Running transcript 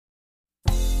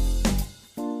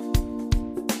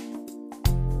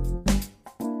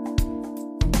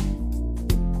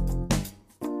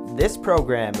This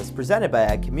program is presented by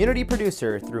a community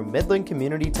producer through Midland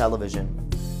Community Television.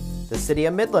 The City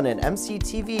of Midland and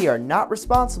MCTV are not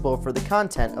responsible for the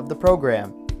content of the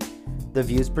program. The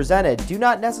views presented do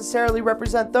not necessarily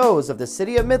represent those of the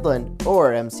City of Midland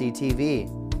or MCTV.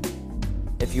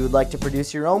 If you would like to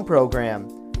produce your own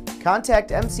program,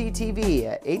 contact MCTV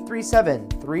at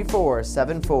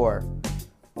 837-3474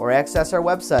 or access our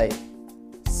website,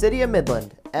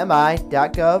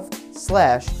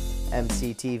 cityofmidlandmi.gov/MCTV. The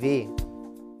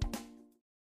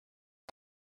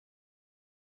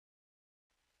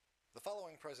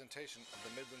following presentation of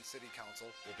the Midland City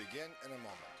Council will begin in a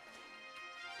moment.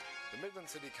 The Midland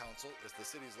City Council is the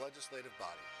city's legislative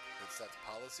body. It sets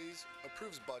policies,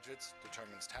 approves budgets,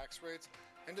 determines tax rates,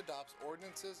 and adopts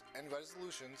ordinances and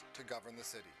resolutions to govern the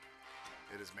city.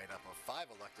 It is made up of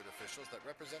 5 elected officials that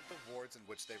represent the wards in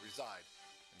which they reside,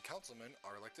 and councilmen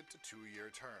are elected to 2-year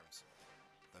terms.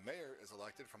 The mayor is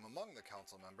elected from among the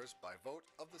council members by vote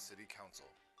of the City Council.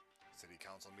 City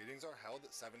Council meetings are held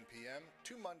at 7 p.m.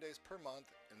 2 Mondays per month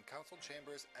in council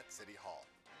chambers at City Hall.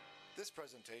 This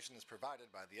presentation is provided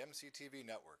by the MCTV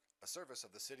Network, a service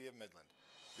of the City of Midland.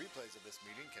 Replays of this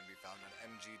meeting can be found on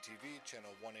MGTV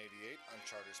Channel 188 on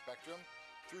Charter Spectrum,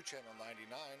 through Channel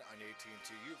 99 on AT&T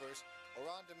Uverse, or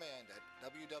on demand at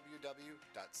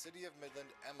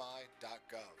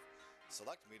www.cityofmidlandmi.gov.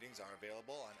 Select meetings are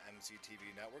available on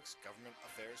MCTV Network's Government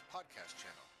Affairs podcast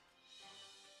channel.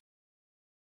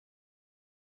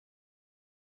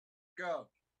 Go.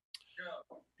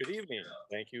 Good evening.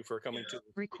 Thank you for coming to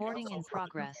Recording in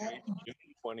progress. June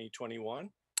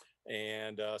 2021.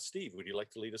 And Steve, would you like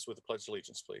to lead us with the Pledge of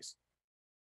Allegiance, please?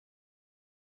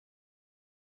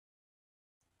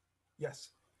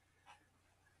 Yes.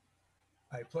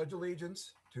 I pledge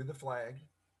allegiance to the flag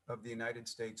of the United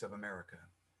States of America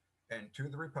and to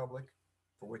the republic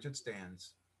for which it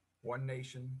stands, one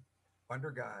nation,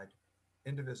 under God,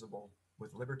 indivisible,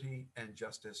 with liberty and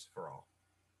justice for all.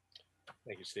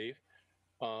 Thank you, Steve.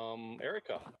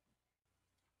 Erica,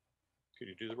 could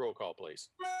you do the roll call, please?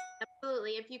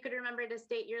 Absolutely. If you could remember to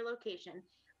state your location.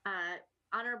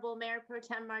 Honorable Mayor Pro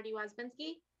Tem Marty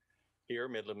Wasbinski, Here,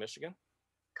 Midland, Michigan.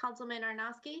 Councilman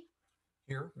Arnosky,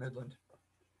 Here, Midland.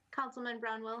 Councilman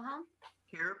Brown Wilhelm,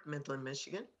 Here, Midland,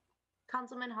 Michigan.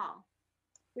 Councilman Hall.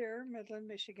 Here, Midland,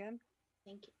 Michigan.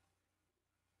 Thank you.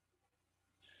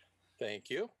 Thank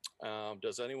you.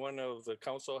 Does anyone of the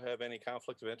council have any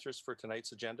conflict of interest for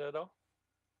tonight's agenda at all?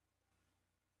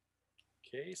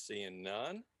 Okay, seeing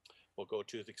none, we'll go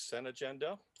to the consent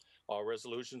agenda. All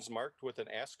resolutions marked with an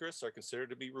asterisk are considered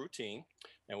to be routine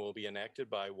and will be enacted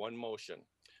by one motion.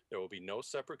 There will be no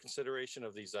separate consideration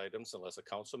of these items unless a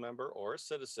council member or a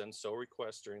citizen so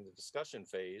requests during the discussion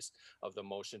phase of the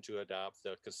motion to adopt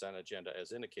the consent agenda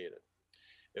as indicated.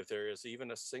 If there is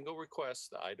even a single request,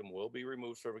 the item will be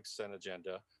removed from the consent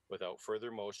agenda without further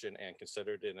motion and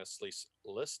considered in a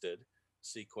listed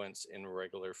sequence in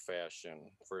regular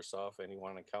fashion. First off,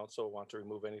 anyone in council want to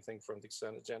remove anything from the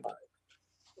consent agenda?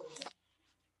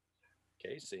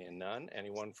 Okay, seeing none.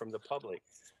 Anyone from the public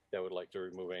that would like to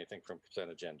remove anything from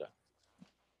consent agenda?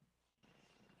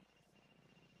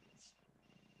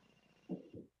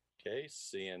 Okay,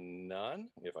 seeing none.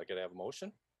 If I could have a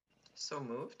motion. So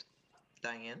moved.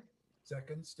 Diane.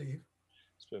 Second, Steve.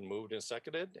 It's been moved and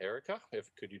seconded. Erica,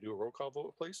 could you do a roll call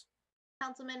vote, please?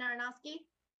 Councilman Arnosky,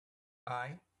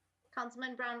 Aye.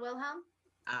 Councilman Brown Wilhelm,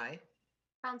 Aye.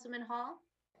 Councilman Hall,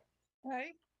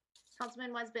 Aye.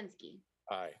 Councilman Wasbinski.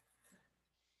 Aye.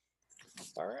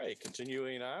 All right,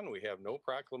 continuing on, we have no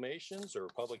proclamations or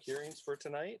public hearings for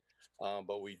tonight,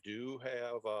 but we do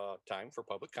have time for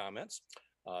public comments.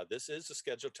 This is the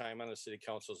scheduled time on the City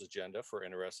Council's agenda for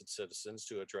interested citizens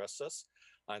to address us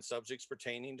on subjects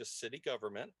pertaining to city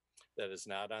government that is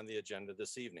not on the agenda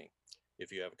this evening.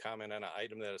 If you have a comment on an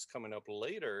item that is coming up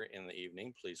later in the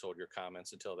evening, please hold your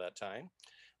comments until that time.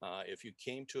 If you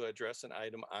came to address an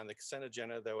item on the consent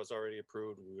agenda that was already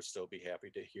approved, we would still be happy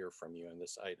to hear from you on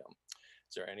this item.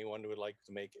 Is there anyone who would like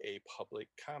to make a public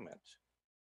comment?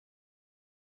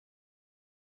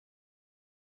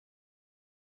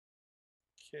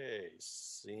 Okay,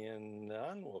 seeing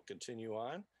none, we'll continue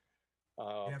on.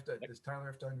 Does Tyler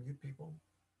have to unmute people?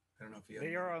 I don't know if he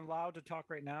They are allowed to talk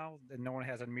right now, and no one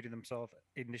has unmuted themselves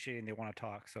initiating they want to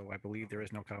talk, so I believe there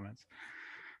is no comments.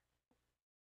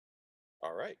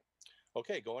 All right.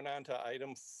 Okay, going on to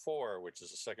item 4, which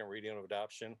is the second reading of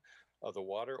adoption of the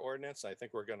water ordinance. I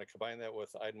think we're going to combine that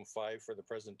with item 5 for the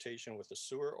presentation with the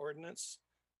sewer ordinance.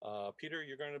 Peter,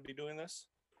 you're going to be doing this?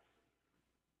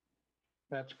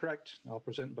 That's correct. I'll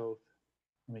present both.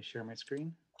 Let me share my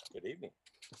screen. Good evening.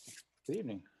 Good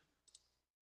evening.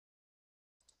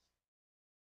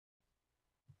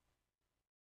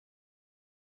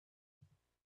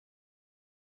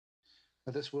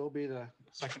 This will be the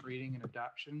second reading and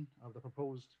adoption of the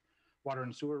proposed water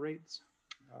and sewer rates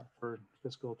for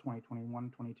fiscal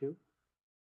 2021-22.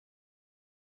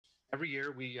 Every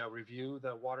year, we review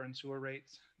the water and sewer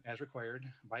rates as required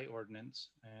by ordinance,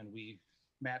 and we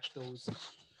match those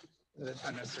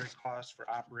unnecessary costs for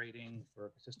operating,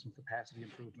 for system capacity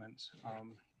improvements,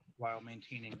 while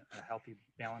maintaining a healthy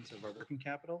balance of our working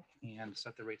capital and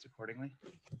set the rates accordingly.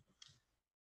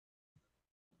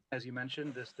 As you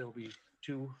mentioned, there will be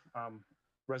two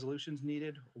resolutions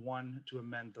needed, one to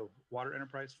amend the water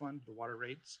enterprise fund, the water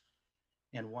rates,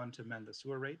 and one to amend the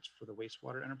sewer rates for the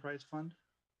wastewater enterprise fund.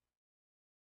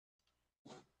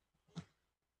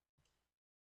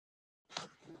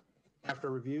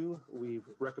 After review, we've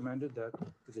recommended that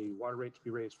the water rates be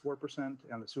raised 4%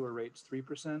 and the sewer rates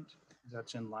 3%.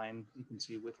 That's in line, you can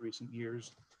see, with recent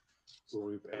years where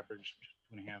we've averaged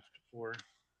 2.5 to 4.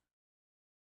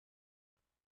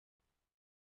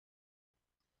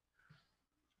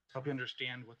 Help you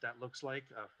understand what that looks like,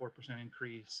 a 4%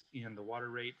 increase in the water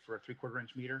rate for a 3/4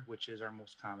 inch meter, which is our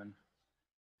most common,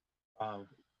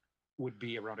 would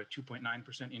be around a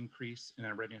 2.9% increase in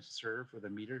our readiness to serve with a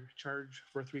meter charge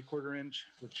for a 3/4 inch,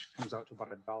 which comes out to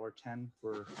about $1.10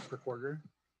 per quarter.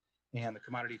 And the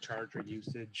commodity charge or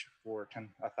usage for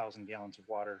 1,000 gallons of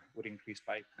water would increase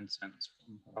by 10 cents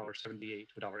from $1.78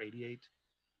 to $1.88,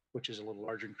 which is a little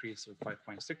larger increase of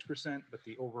 5.6%, but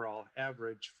the overall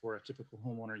average for a typical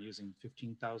homeowner using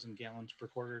 15,000 gallons per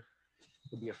quarter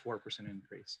would be a 4%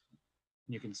 increase.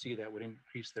 And you can see that would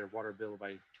increase their water bill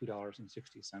by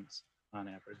 $2.60 on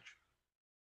average.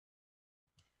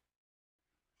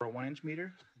 For a 1 inch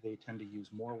meter, they tend to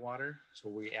use more water. So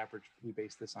we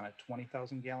base this on a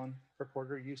 20,000 gallon per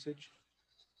quarter usage.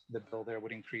 The bill there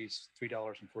would increase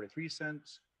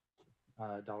 $3.43,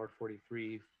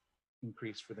 $1.43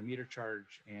 increase for the meter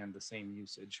charge, and the same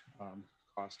usage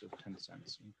cost of 10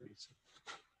 cents increase.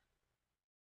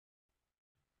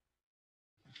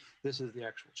 This is the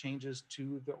actual changes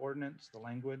to the ordinance, the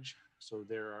language. So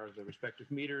there are the respective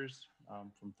meters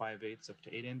from 5/8 up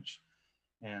to 8 inch,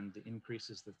 and the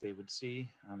increases that they would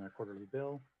see on their quarterly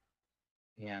bill,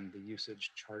 and the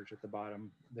usage charge at the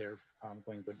bottom, they're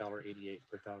going to $1.88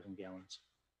 per 1,000 gallons.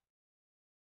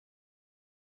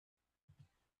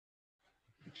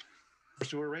 For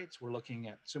sewer rates, we're looking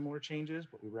at similar changes,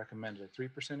 but we recommended a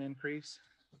 3% increase.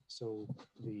 So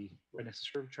the readiness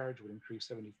to serve charge would increase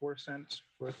 74 cents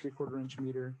for a 3/4 inch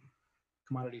meter.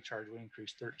 Commodity charge would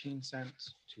increase 13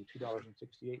 cents to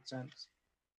 $2.68.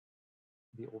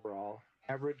 The overall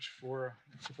average for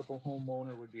a typical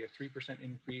homeowner would be a 3%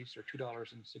 increase or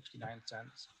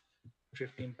 $2.69 for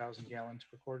 15,000 gallons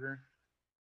per quarter.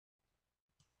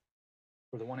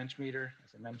 For the 1 inch meter,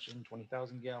 as I mentioned,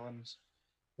 20,000 gallons,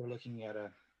 we're looking at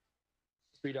a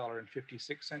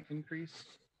 $3.56 increase.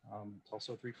 It's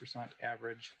also 3%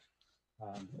 average.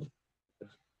 The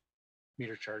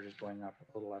meter charge is going up a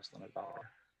little less than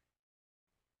 $1.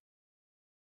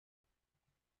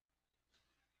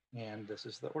 And this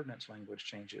is the ordinance language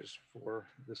changes for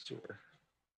the sewer.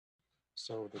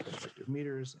 So the respective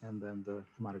meters and then the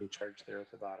commodity charge there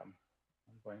at the bottom.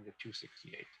 I'm going to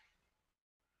 $2.68.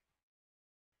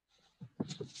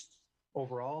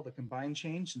 Overall, the combined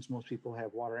change, since most people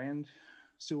have water and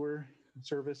sewer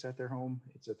service at their home,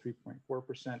 it's a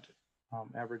 3.4%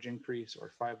 average increase, or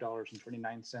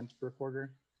 $5.29 per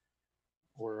quarter,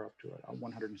 or up to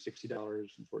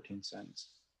 $160.14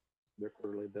 their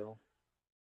quarterly bill.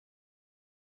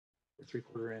 For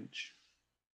 3/4 inch,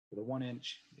 for the 1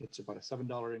 inch, it's about a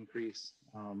 $7 increase,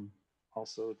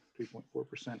 also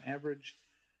 3.4% average,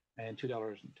 and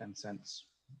 $2.10,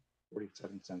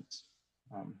 47 cents.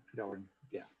 $2,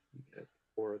 yeah, you get it,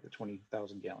 for the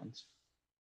 20,000 gallons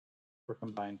for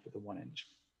combined for the 1 inch.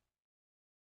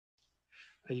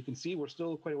 You can see we're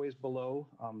still quite a ways below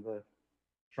the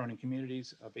surrounding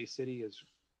communities. Bay City is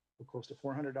close to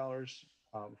 $400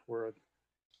 for a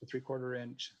 3/4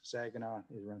 inch. Saginaw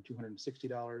is around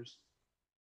 $260,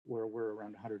 where we're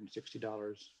around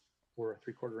 $160 for a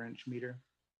 3/4 inch meter.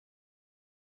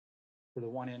 For the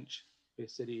 1 inch, Bay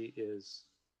City is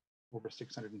over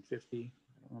 $650.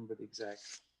 I don't remember the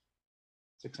exact,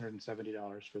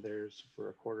 $670 for theirs for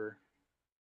a quarter.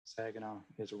 Saginaw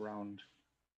is around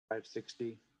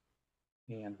 $560,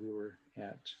 and we were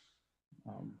at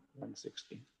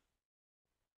 $160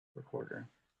 per quarter.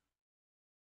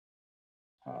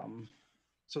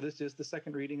 So this is the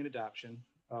second reading and adoption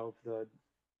of the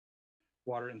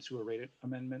water and sewer rate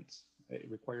amendments. It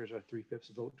requires a 3/5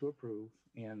 vote to approve,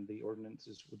 and the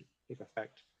ordinances would take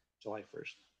effect July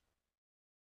 1st.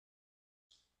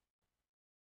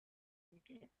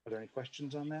 Are there any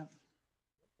questions on that?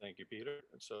 Thank you, Peter.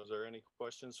 And so is there any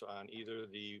questions on either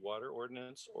the water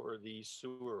ordinance or the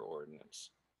sewer ordinance?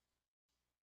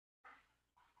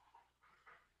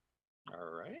 All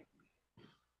right.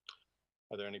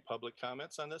 Are there any public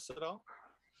comments on this at all?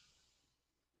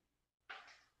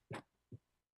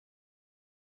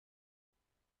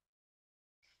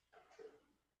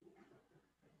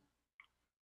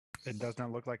 It does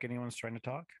not look like anyone's trying to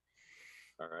talk.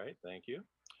 All right, thank you.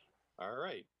 All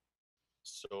right.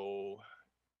 So,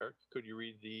 Eric, could you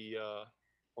read the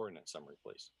ordinance summary,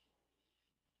 please?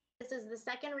 This is the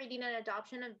second reading and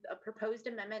adoption of a proposed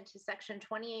amendment to section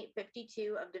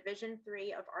 2852 of Division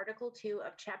 3 of Article 2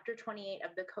 of Chapter 28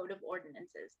 of the Code of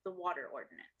Ordinances, the Water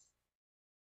Ordinance.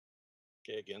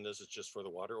 Okay, again, this is just for the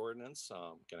water ordinance.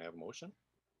 Can I have a motion?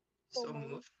 So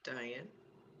moved, Diane.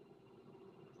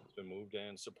 It's been moved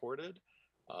and supported.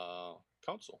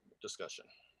 Council discussion.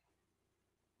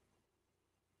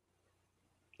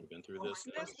 We've been through this.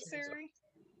 It's necessary.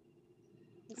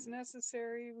 It's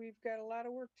necessary. We've got a lot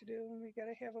of work to do and we got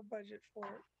to have a budget for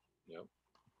it. Yep.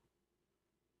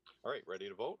 All right, ready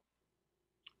to vote?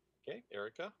 Okay,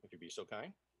 Erica, if you'd be so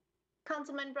kind.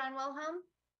 Councilman Braun Wilhelm,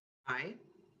 Aye.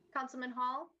 Councilman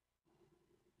Hall,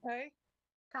 Aye.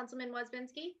 Councilman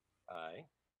Wozinski, Aye.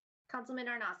 Councilman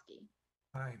Arnosky.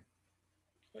 Aye.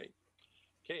 Great.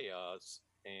 Okay,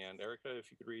 and Erica, if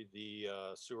you could read the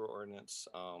sewer ordinance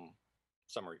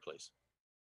summary, please.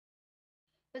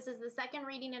 This is the second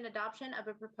reading and adoption of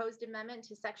a proposed amendment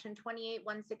to section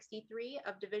 28163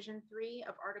 of Division 3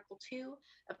 of Article 2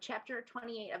 of Chapter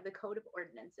 28 of the Code of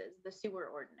Ordinances, the Sewer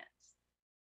Ordinance.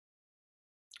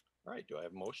 All right, do I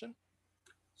have a motion?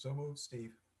 So moved,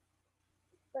 Steve.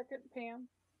 Second, Pam.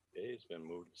 Okay, it's been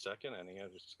moved second. Any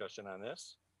other discussion on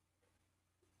this?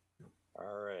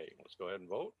 All right, let's go ahead and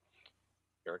vote.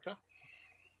 Erica?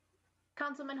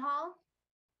 Councilman Hall,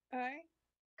 Aye.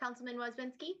 Councilman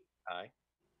Wozinski, Aye.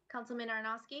 Councilman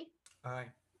Arnosky, Aye.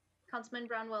 Councilman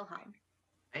Braun Wilhelm.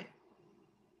 Aye.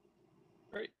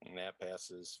 Great, and that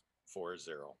passes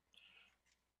 4-0.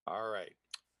 All right.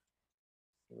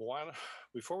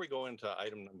 Before we go into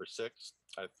item number 6,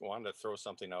 I wanted to throw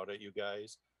something out at you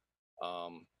guys.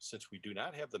 Since we do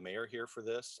not have the mayor here for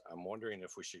this, I'm wondering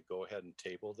if we should go ahead and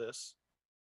table this.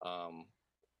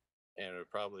 And it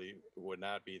probably would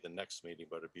not be the next meeting,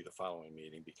 but it'd be the following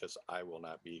meeting because I will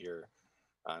not be here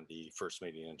on the first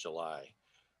meeting in July.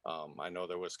 I know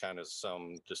there was kind of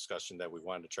some discussion that we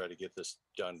wanted to try to get this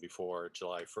done before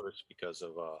July 1st because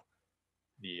of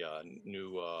the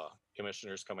new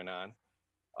commissioners coming on.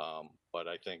 But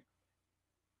I think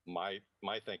my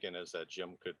thinking is that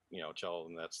Jim could, tell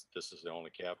them this is the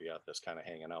only caveat that's kind of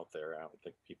hanging out there. I don't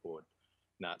think people would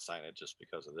not sign it just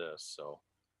because of this. So,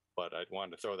 but I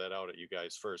wanted to throw that out at you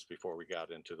guys first before we got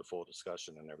into the full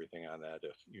discussion and everything on that,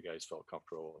 if you guys felt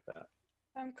comfortable with that.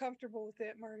 I'm comfortable with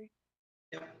that, Marty.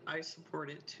 Yep, I support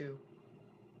it too.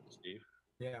 Steve?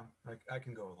 Yeah, I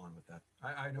can go along with that.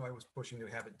 I know I was pushing to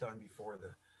have it done before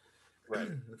the Right.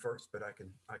 the first, but I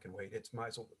can wait. It's might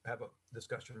as well have a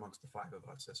discussion amongst the 5 of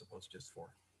us as opposed to just 4.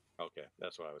 Okay,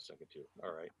 that's what I was thinking too.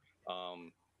 All right.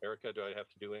 Erica, do I have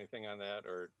to do anything on that,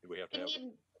 or do we have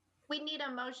to We need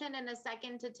a motion and a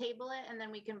second to table it, and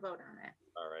then we can vote on it.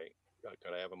 All right.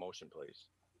 Could I have a motion, please?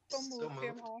 So moved, Pam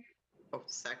moved. Hall. Oh,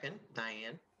 second,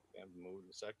 Diane. And move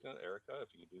the second. Erica, if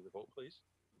you could do the vote, please.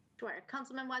 Sure.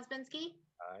 Councilman Wozinski,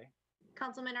 Aye.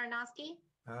 Councilman Arnosky,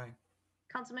 Aye.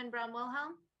 Councilman Braun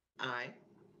Wilhelm, Aye.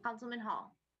 Councilman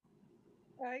Hall.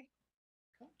 Aye.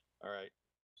 All right.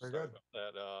 Very Sorry good.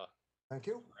 about that, Thank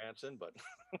you. Ranson, but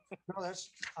No,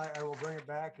 I will bring it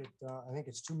back. I think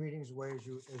it's 2 meetings away as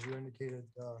you indicated,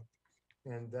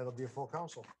 and that'll be a full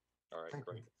council. all right, Thank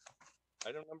you. great.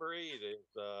 Item number 8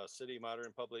 is City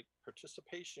Modern Public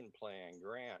Participation Plan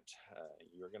grant.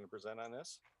 You're going to present on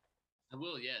this? I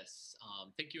will, yes.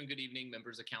 Thank you and good evening,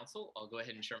 members of council. I'll go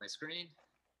ahead and share my screen.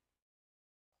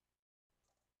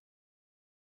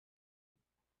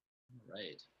 All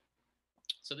right.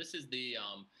 So this is the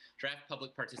draft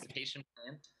public participation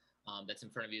plan that's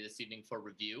in front of you this evening for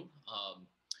review.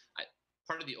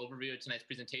 Part of the overview of tonight's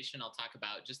presentation, I'll talk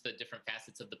about just the different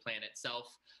facets of the plan itself,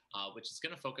 which is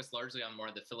going to focus largely on more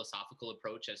of the philosophical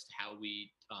approach as to how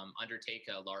we undertake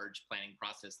a large planning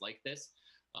process like this.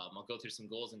 I'll go through some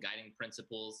goals and guiding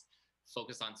principles,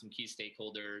 focus on some key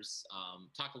stakeholders,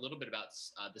 talk a little bit about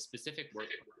the specific work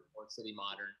for City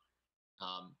Modern,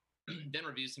 then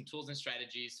review some tools and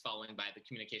strategies following by the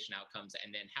communication outcomes,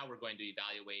 and then how we're going to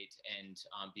evaluate and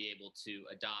be able to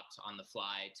adopt on the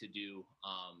fly to do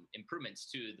improvements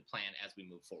to the plan as we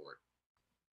move forward.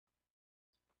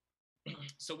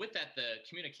 So with that, the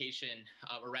communication,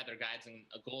 or rather guides and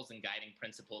goals and guiding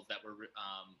principles that were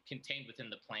contained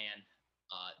within the plan,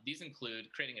 these include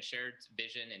creating a shared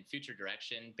vision and future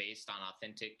direction based on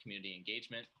authentic community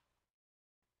engagement,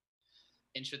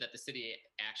 ensure that the city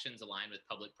actions align with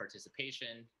public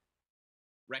participation,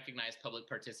 recognize public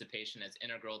participation as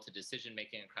integral to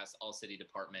decision-making across all city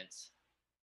departments,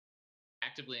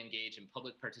 actively engage in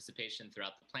public participation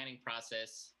throughout the planning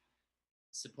process,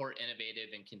 support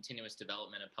innovative and continuous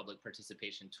development of public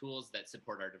participation tools that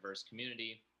support our diverse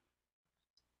community.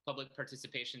 Public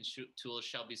participation tools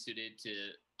shall be suited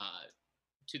to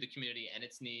the community and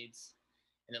its needs.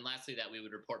 And then lastly, that we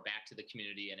would report back to the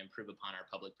community and improve upon our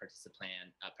public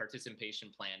participation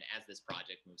plan as this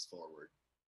project moves forward.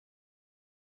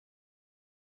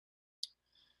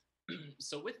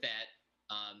 So with that,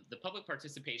 the public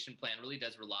participation plan really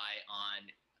does rely on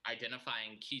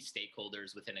identifying key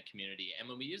stakeholders within a community. And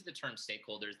when we use the term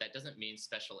stakeholders, that doesn't mean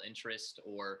special interest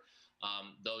or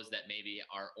those that maybe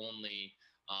are only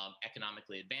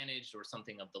economically advantaged or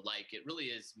something of the like. It really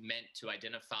is meant to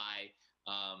identify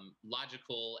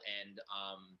logical and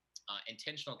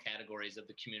intentional categories of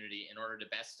the community in order to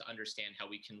best understand how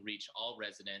we can reach all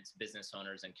residents, business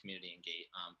owners, and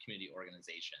community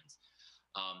organizations.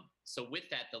 So with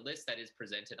that, the list that is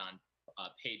presented on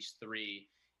page 3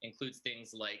 includes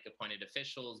things like appointed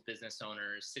officials, business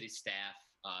owners, city staff,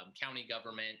 county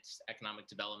government, economic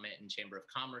development and chamber of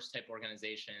commerce type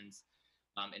organizations,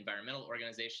 environmental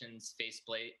organizations,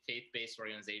 faith-based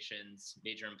organizations,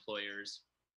 major employers,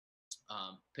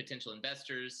 potential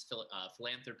investors,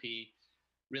 philanthropy,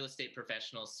 real estate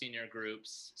professionals, senior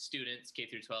groups, students, K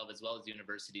through 12, as well as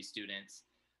university students,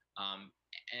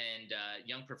 and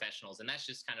young professionals. And that's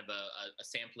just kind of a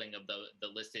sampling of the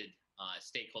listed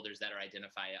stakeholders that are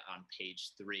identified on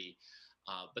page 3.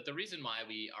 But the reason why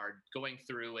we are going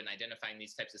through and identifying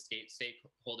these types of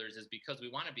stakeholders is because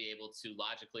we want to be able to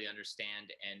logically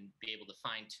understand and be able to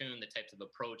fine tune the types of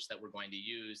approach that we're going to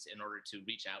use in order to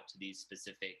reach out to these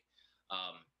specific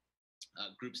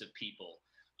groups of people.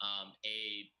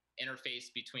 A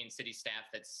interface between city staff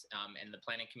that's and the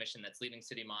planning commission that's leading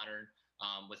City Modern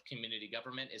with community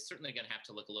government is certainly going to have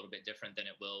to look a little bit different than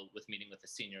it will with meeting with a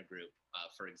senior group,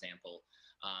 for example.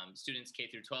 Students K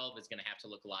through 12 is going to have to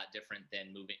look a lot different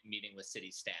than meeting with city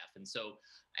staff. And so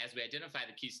as we identify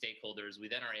the key stakeholders,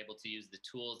 we then are able to use the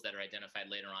tools that are identified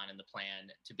later on in the plan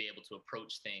to be able to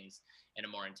approach things in a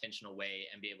more intentional way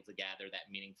and be able to gather that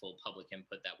meaningful public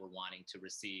input that we're wanting to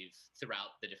receive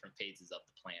throughout the different phases of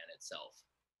the plan itself.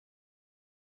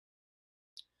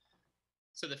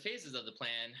 So the phases of the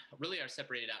plan really are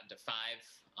separated out into 5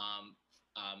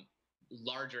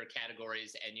 larger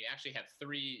categories, and you actually have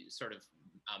 3 sort of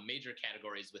major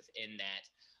categories within that,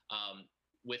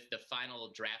 with the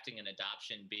final drafting and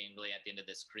adoption being really at the end of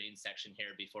this green section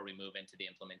here before we move into the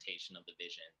implementation of the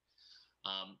vision.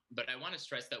 But I want to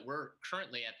stress that we're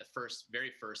currently at the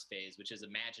very first phase, which is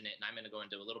Imagine It, and I'm going to go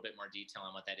into a little bit more detail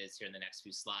on what that is here in the next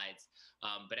few slides.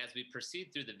 But as we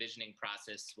proceed through the visioning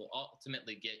process, we'll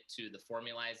ultimately get to the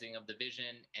formalizing of the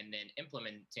vision and then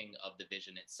implementing of the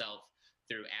vision itself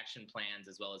through action plans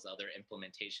as well as other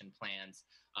implementation plans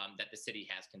that the city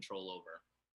has control over.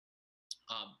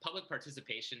 Public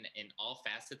participation in all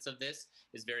facets of this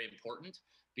is very important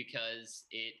because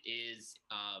it is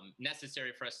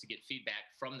necessary for us to get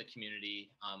feedback from the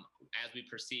community as we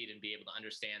proceed and be able to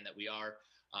understand that we are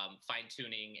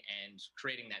fine-tuning and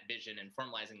creating that vision and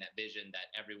formalizing that vision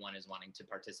that everyone is wanting to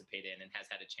participate in and has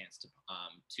had a chance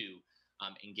to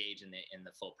engage in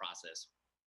the full process.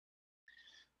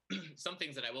 Some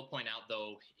things that I will point out,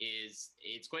 though, is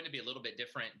it's going to be a little bit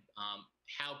different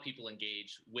how people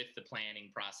engage with the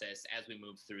planning process as we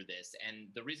move through this. And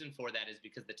the reason for that is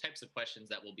because the types of questions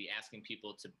that we'll be asking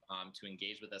people to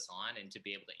engage with us on and to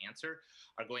be able to answer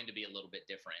are going to be a little bit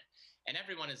different. And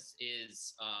everyone is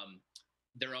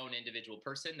their own individual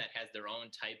person that has their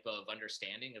own type of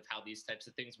understanding of how these types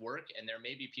of things work. And there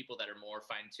may be people that are more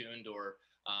fine-tuned or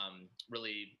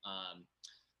really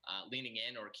leaning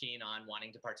in or keen on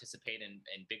wanting to participate in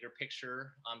bigger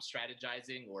picture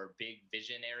strategizing or big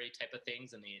visionary type of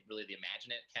things and really the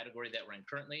Imagine It category that we're in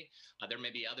currently. There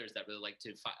may be others that really like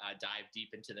to dive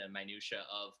deep into the minutia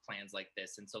of plans like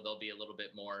this. And so they'll be a little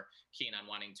bit more keen on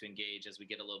wanting to engage as we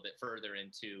get a little bit further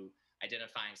into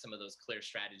identifying some of those clear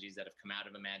strategies that have come out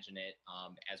of Imagine It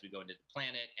as we go into the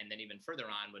Plan It, and then even further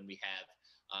on when we have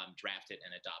draft it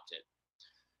and adopt it.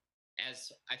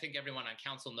 As I think everyone on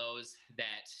council knows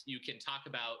that you can talk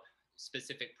about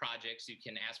specific projects, you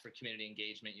can ask for community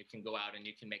engagement, you can go out and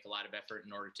you can make a lot of effort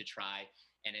in order to try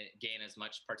and gain as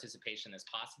much participation as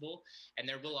possible. And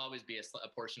there will always be a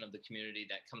portion of the community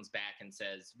that comes back and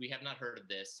says, we have not heard of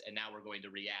this, and now we're going to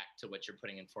react to what you're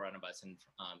putting in front of us in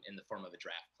the form of a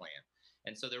draft plan.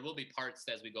 And so there will be parts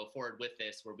as we go forward with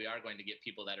this where we are going to get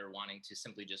people that are wanting to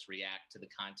simply just react to the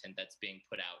content that's being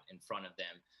put out in front of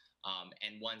them,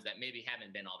 and ones that maybe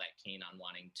haven't been all that keen on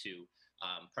wanting to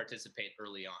participate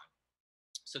early on.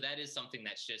 So that is something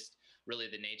that's just really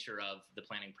the nature of the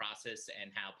planning process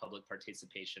and how public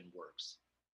participation works.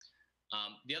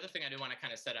 The other thing I do want to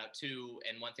kind of set out too,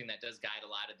 and one thing that does guide a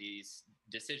lot of these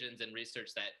decisions and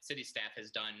research that city staff has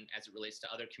done as it relates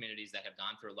to other communities that have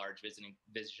gone through a large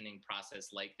visioning process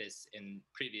like this in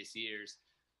previous years,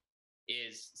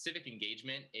 is civic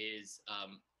engagement is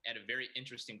at a very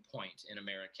interesting point in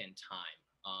American time.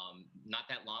 Not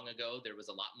that long ago, there was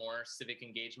a lot more civic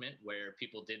engagement where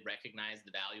people did recognize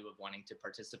the value of wanting to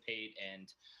participate and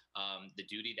the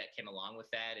duty that came along with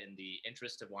that and the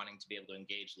interest of wanting to be able to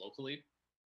engage locally.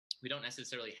 We don't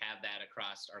necessarily have that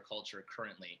across our culture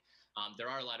currently.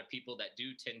 There are a lot of people that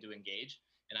do tend to engage,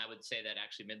 and I would say that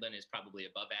actually Midland is probably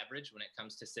above average when it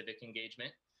comes to civic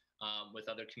engagement with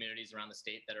other communities around the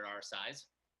state that are our size.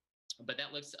 But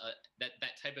that looks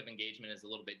that type of engagement is a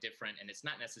little bit different, and it's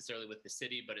not necessarily with the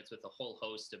city, but it's with a whole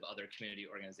host of other community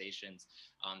organizations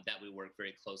that we work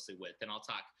very closely with. And I'll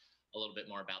talk a little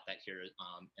bit more about that here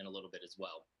in a little bit as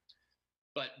well.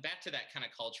 But back to that kind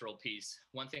of cultural piece,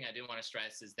 one thing I do want to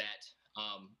stress is that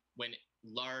when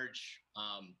large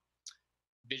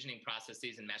visioning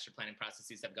processes and master planning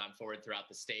processes have gone forward throughout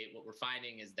the state, what we're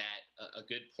finding is that a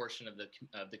good portion of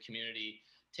the community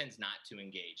tends not to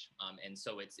engage. And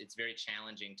so it's very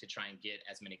challenging to try and get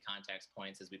as many contact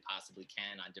points as we possibly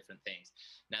can on different things.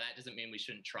 Now, that doesn't mean we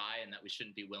shouldn't try and that we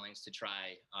shouldn't be willing to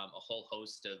try a whole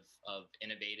host of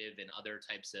innovative and other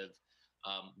types of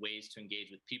ways to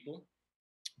engage with people.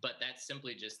 But that's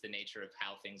simply just the nature of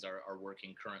how things are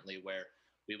working currently, where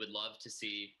we would love to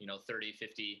see, 30,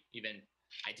 50, even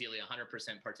ideally 100%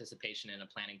 participation in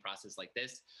a planning process like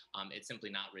this. It's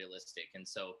simply not realistic. And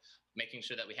so making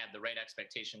sure that we have the right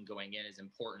expectation going in is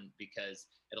important because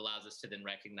it allows us to then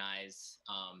recognize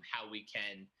how we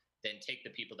can then take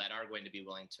the people that are going to be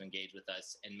willing to engage with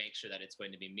us and make sure that it's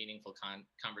going to be meaningful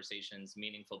conversations,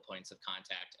 meaningful points of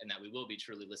contact, and that we will be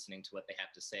truly listening to what they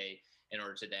have to say in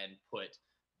order to then put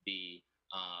the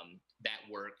that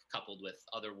work coupled with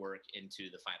other work into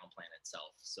the final plan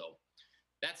itself. So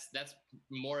that's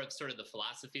more of sort of the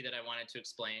philosophy that I wanted to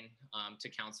explain to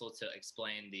council, to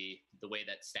explain the way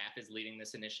that staff is leading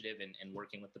this initiative and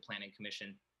working with the Planning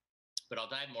Commission. But I'll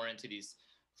dive more into these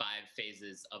 5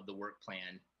 phases of the work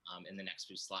plan in the next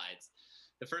few slides.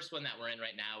 The first one that we're in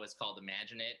right now is called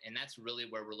Imagine It, and that's really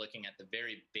where we're looking at the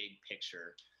very big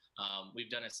picture. We've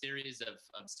done a series of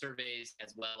surveys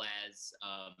as well as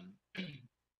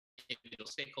individual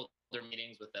stakeholder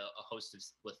meetings with a host of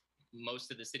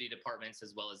most of the city departments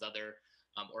as well as other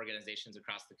organizations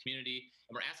across the community.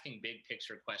 And we're asking big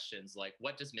picture questions like,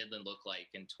 what does Midland look like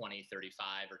in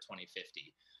 2035 or 2050?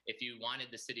 If you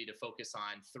wanted the city to focus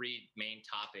on 3 main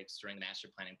topics during the master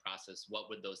planning process,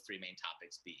 what would those 3 main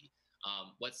topics be?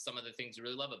 What's some of the things you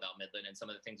really love about Midland and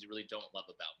some of the things you really don't love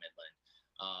about Midland?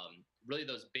 Really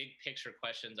those big picture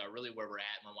questions are really where we're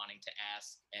at and we're wanting to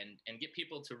ask and get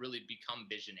people to really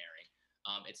become visionary.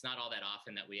 It's not all that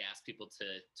often that we ask people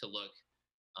to look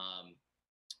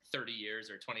 30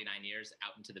 years or 29 years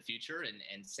out into the future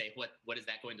and say, what is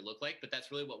that going to look like? But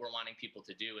that's really what we're wanting people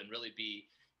to do and really be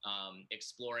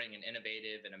exploring and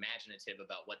innovative and imaginative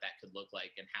about what that could look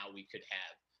like and how we could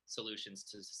have solutions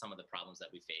to some of the problems that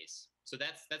we face. So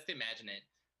that's the Imagine It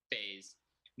phase.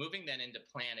 Moving then into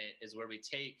Plan It is where we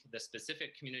take the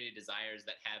specific community desires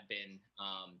that have been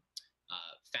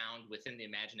found within the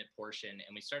Imagine It portion,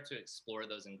 and we start to explore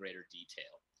those in greater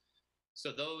detail.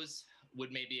 So those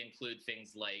would maybe include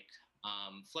things like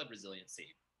flood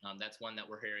resiliency. That's one that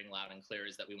we're hearing loud and clear,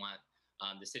 is that we want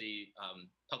the city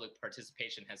public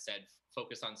participation has said,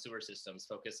 focus on sewer systems,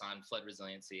 focus on flood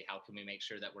resiliency. How can we make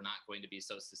sure that we're not going to be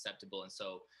so susceptible and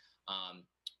so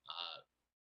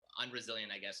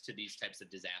unresilient, I guess, to these types of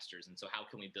disasters? And so how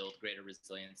can we build greater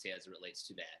resiliency as it relates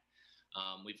to that?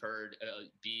 We've heard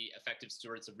be effective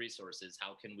stewards of resources.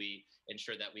 How can we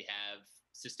ensure that we have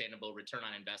sustainable return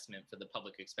on investment for the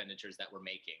public expenditures that we're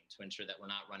making to ensure that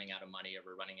we're not running out of money or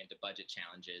we're running into budget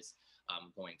challenges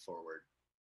going forward?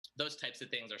 Those types of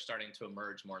things are starting to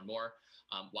emerge more and more.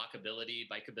 Walkability,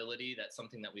 bikeability, that's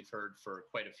something that we've heard for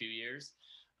quite a few years.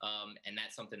 And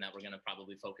that's something that we're going to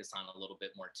probably focus on a little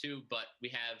bit more too. But we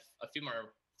have a few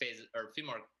more phases or a few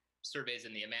more surveys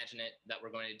in the Imagine It that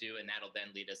we're going to do, and that'll then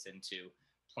lead us into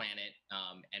plan it,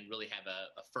 and really have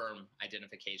a firm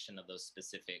identification of those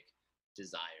specific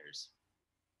desires.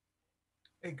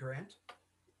 Hey, Grant,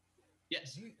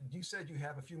 Yes. you said you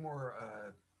have a few more,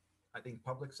 I think,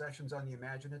 public sessions on the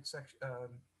Imagine It section,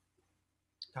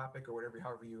 topic, or whatever,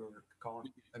 however you were calling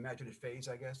it, Imagine It phase,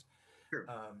 I guess. Sure.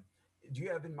 Do you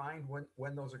have in mind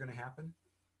when those are going to happen?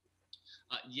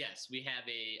 Yes, we have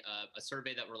a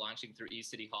survey that we're launching through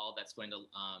eCity Hall that's going to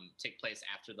take place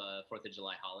after the 4th of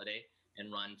July holiday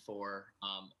and run for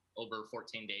over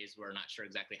 14 days. We're not sure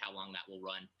exactly how long that will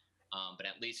run, but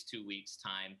at least 2 weeks'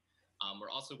 time. We're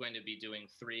also going to be doing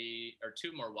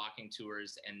 2 more walking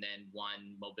tours and then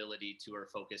 1 mobility tour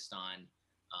focused on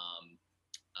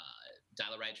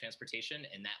dial-a-ride transportation,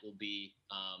 and that will be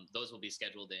those will be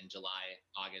scheduled in July,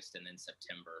 August, and then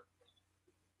September.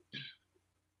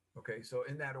 Okay, so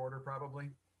in that order,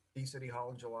 probably eCity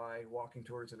Hall in July, walking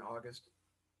tours in August.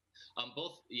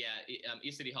 Both, yeah,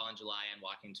 eCity Hall in July and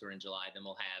walking tour in July. Then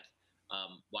we'll have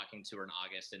walking tour in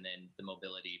August, and then the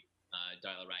mobility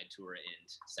dial-a-ride tour in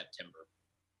September.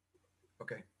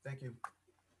 Okay, thank you.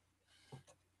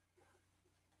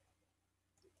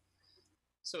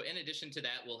 So in addition to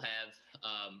that, we'll have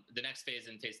the next phase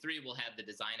in phase 3, we'll have the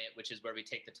Design It, which is where we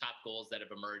take the top goals that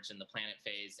have emerged in the Planet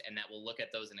phase, and that we'll look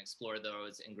at those and explore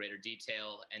those in greater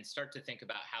detail and start to think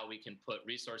about how we can put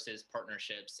resources,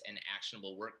 partnerships, and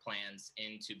actionable work plans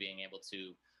into being able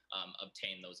to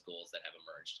obtain those goals that have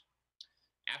emerged.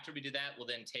 After we do that, we'll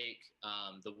then take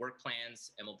the work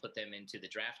plans and we'll put them into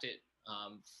the Draft It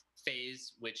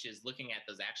phase, which is looking at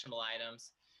those actionable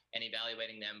items and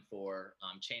evaluating them for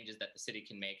changes that the city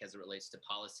can make as it relates to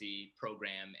policy,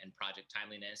 program, and project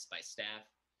timeliness by staff.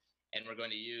 And we're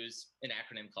going to use an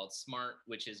acronym called SMART,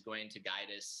 which is going to guide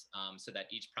us so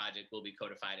that each project will be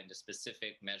codified into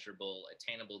specific, measurable,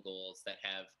 attainable goals that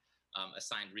have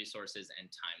assigned resources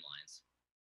and timelines.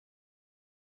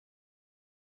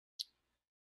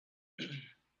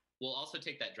 We'll also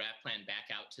take that draft plan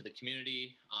back out to the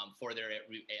community for their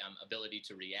ability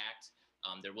to react.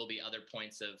 There will be other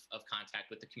points of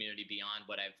contact with the community beyond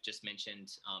what I've just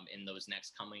mentioned in those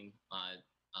next coming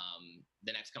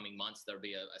the next coming months. There'll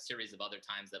be a series of other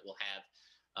times that we'll have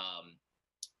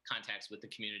contacts with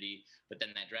the community, but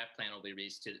then that draft plan will be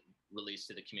released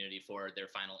to the community for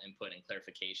their final input and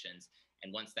clarifications.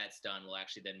 And once that's done, we'll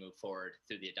actually then move forward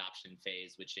through the adoption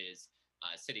phase, which is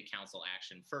City Council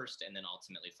action first, and then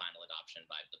ultimately final adoption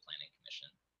by the Planning Commission.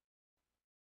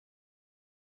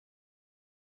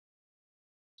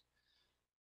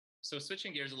 So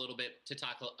switching gears a little bit to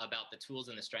talk about the tools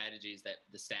and the strategies that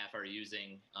the staff are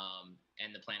using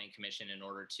and the Planning Commission in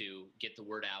order to get the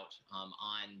word out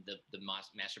on the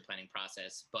master planning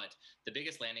process. But the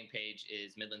biggest landing page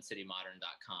is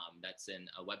midlandcitymodern.com. That's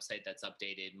a website that's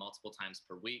updated multiple times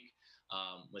per week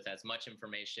with as much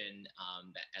information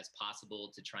as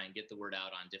possible to try and get the word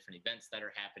out on different events that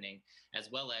are happening, as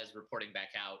well as reporting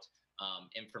back out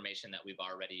information that we've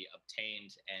already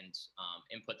obtained and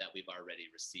input that we've already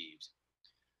received.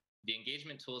 The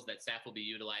engagement tools that staff will be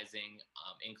utilizing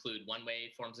include one-way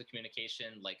forms of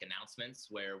communication like announcements,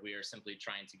 where we are simply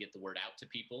trying to get the word out to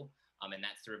people, and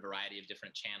that's through a variety of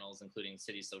different channels, including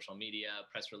city social media,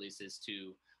 press releases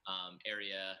to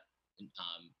area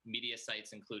media sites,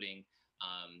 including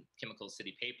Chemical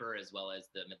City Paper, as well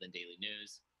as the Midland Daily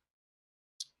News.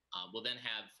 We'll then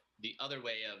have the other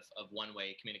way of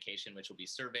one-way communication, which will be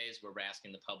surveys, where we're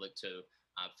asking the public to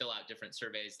fill out different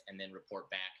surveys and then report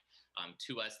back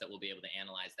to us that we'll be able to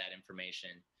analyze that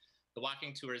information. The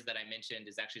walking tours that I mentioned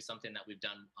is actually something that we've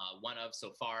done one of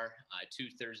so far.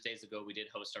 2 Thursdays ago, we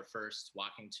did host our first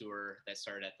walking tour that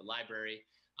started at the library.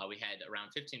 We had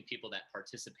around 15 people that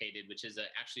participated, which is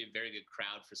actually a very good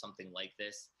crowd for something like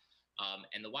this.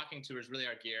 And the walking tours really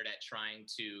are geared at trying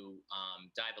to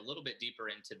dive a little bit deeper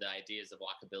into the ideas of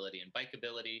walkability and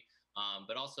bikeability,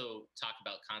 but also talk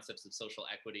about concepts of social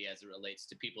equity as it relates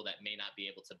to people that may not be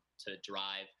able to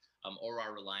drive or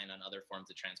are relying on other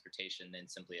forms of transportation than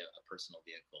simply a personal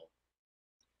vehicle.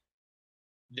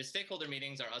 The stakeholder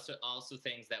meetings are also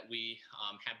things that we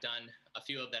have done a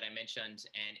few of that I mentioned.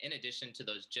 And in addition to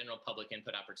those general public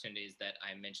input opportunities that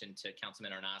I mentioned to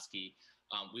Councilman Arnosky,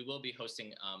 we will be hosting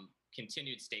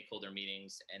continued stakeholder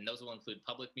meetings, and those will include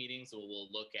public meetings where we'll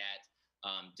look at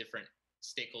different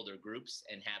stakeholder groups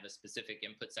and have a specific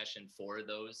input session for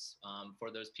those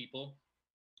people.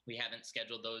 We haven't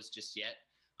scheduled those just yet,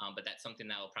 but that's something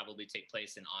that will probably take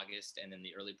place in August and in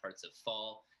the early parts of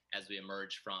fall as we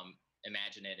emerge from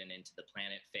Imagine It and into the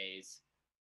Planet phase.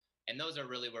 And those are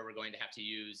really where we're going to have to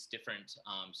use different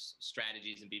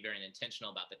strategies and be very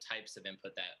intentional about the types of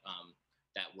input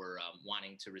that we're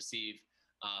wanting to receive.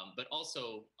 but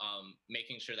also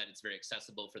making sure that it's very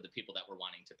accessible for the people that we're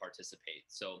wanting to participate.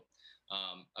 So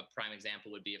a prime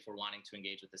example would be if we're wanting to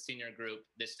engage with the senior group,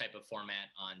 this type of format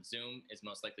on Zoom is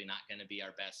most likely not going to be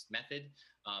our best method.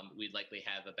 We'd likely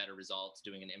have a better result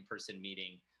doing an in-person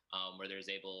meeting where there's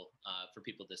able for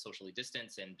people to socially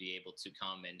distance and be able to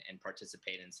come and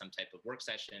participate in some type of work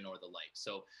session or the like.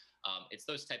 So it's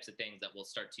those types of things that we'll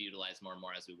start to utilize more and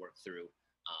more as we work through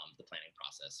the planning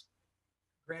process.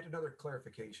 Grant, another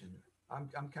clarification.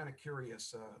 I'm kind of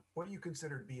curious. What do you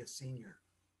consider to be a senior?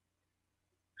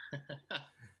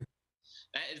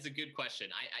 That is a good question.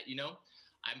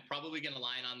 I'm probably going to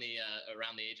line on the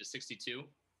around the age of 62.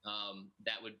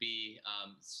 That would be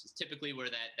typically where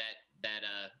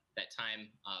that time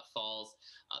falls.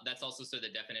 That's also sort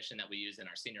of the definition that we use in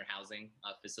our senior housing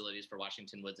facilities for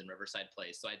Washington Woods and Riverside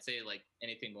Place. So I'd say like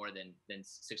anything more than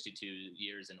 62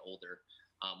 years and older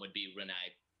would be when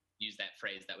I use that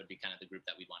phrase. That would be kind of the group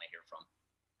that we'd want to hear from.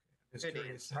 Just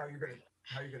curious how you're going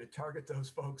to target those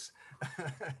folks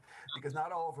because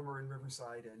not all of them are in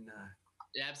Riverside and.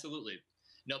 Absolutely.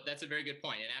 Nope, that's a very good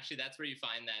point. And actually, that's where you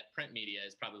find that print media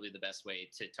is probably the best way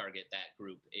to target that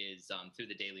group is through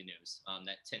the daily news.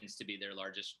 That tends to be their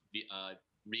largest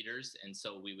readers, and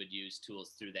so we would use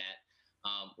tools through that.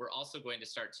 We're also going to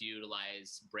start to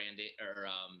utilize branding or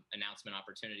announcement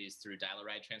opportunities through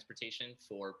dial-a-ride transportation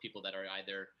for people that are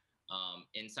either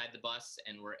inside the bus,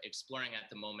 and we're exploring at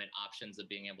the moment options of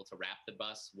being able to wrap the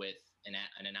bus with an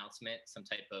announcement, some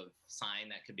type of sign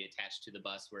that could be attached to the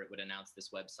bus where it would announce this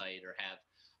website or have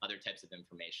other types of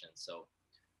information. So,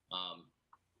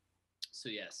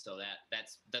 yes, so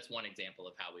that's one example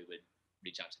of how we would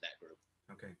reach out to that group.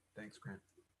 Okay, thanks, Grant.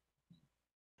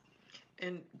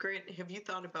 And Grant, have you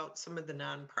thought about some of the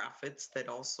nonprofits that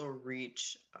also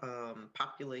reach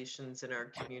populations in our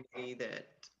community that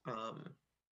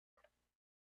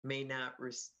may not,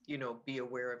 be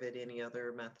aware of it any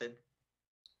other method?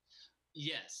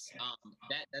 Yes,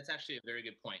 that's actually a very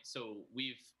good point. So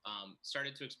we've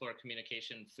started to explore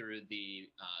communication through the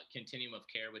Continuum of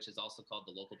Care, which is also called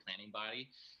the local planning body.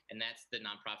 And that's the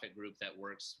nonprofit group that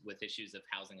works with issues of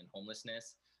housing and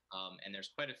homelessness. And there's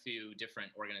quite a few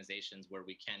different organizations where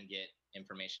we can get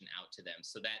information out to them.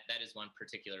 So that is one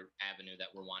particular avenue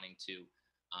that we're wanting to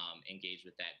engage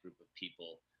with that group of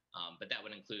people. But that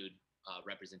would include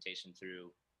representation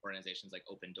through organizations like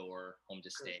Open Door, Home to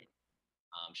Stay,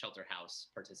 Shelter House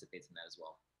participates in that as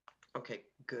well. Okay,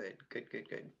 good.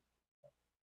 Mm-hmm.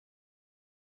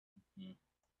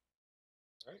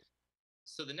 All right.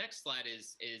 So the next slide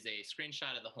is a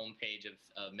screenshot of the homepage of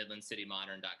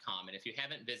midlandcitymodern.com. And if you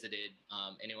haven't visited,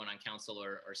 anyone on council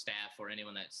or staff or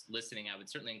anyone that's listening, I would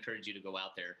certainly encourage you to go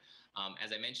out there.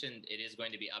 As I mentioned, it is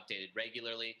going to be updated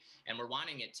regularly, and we're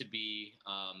wanting it to be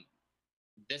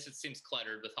it seems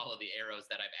cluttered with all of the arrows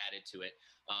that I've added to it,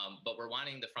 but we're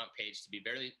wanting the front page to be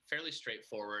fairly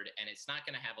straightforward, and it's not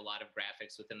going to have a lot of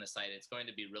graphics within the site. It's going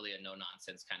to be really a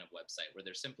no-nonsense kind of website where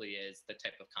there simply is the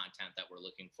type of content that we're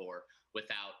looking for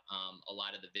without a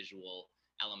lot of the visual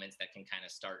elements that can kind of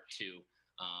start to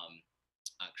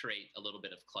create a little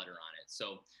bit of clutter on it.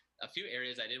 So a few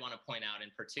areas I did want to point out in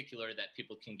particular that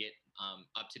people can get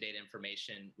up-to-date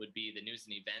information would be the news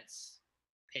and events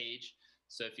page.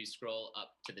 So if you scroll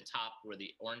up to the top where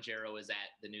the orange arrow is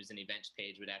at, the news and events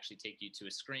page would actually take you to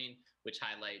a screen which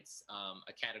highlights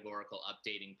a categorical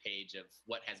updating page of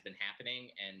what has been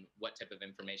happening and what type of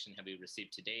information have we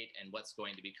received to date and what's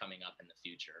going to be coming up in the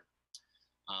future.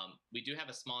 We do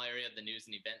have a small area of the news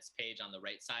and events page on the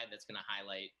right side that's going to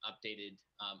highlight updated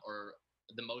or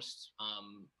the most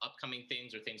upcoming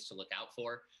things or things to look out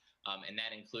for. And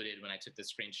that included, when I took the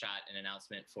screenshot, an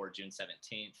announcement for June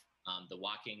 17th, the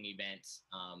walking event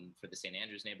for the St.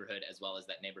 Andrews neighborhood, as well as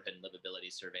that neighborhood and livability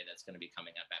survey that's going to be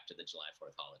coming up after the July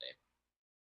 4th holiday.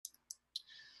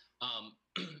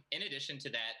 In addition to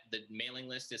that, the mailing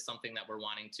list is something that we're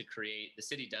wanting to create. The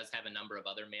city does have a number of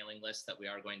other mailing lists that we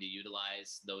are going to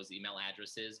utilize those email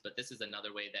addresses, but this is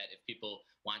another way that if people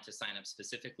want to sign up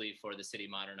specifically for the City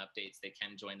Modern updates, they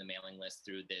can join the mailing list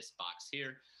through this box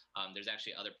here. There's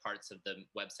actually other parts of the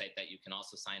website that you can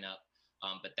also sign up,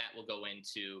 but that will go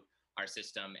into our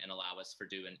system and allow us for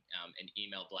doing an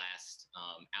email blast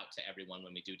out to everyone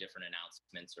when we do different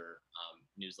announcements or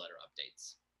newsletter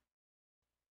updates.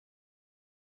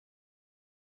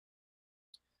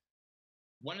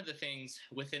 One of the things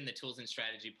within the tools and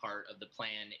strategy part of the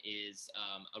plan is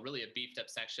a beefed up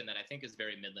section that I think is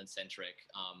very Midland centric.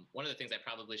 One of the things I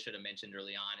probably should have mentioned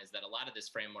early on is that a lot of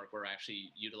this framework we're actually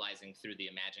utilizing through the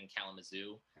Imagine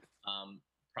Kalamazoo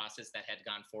process that had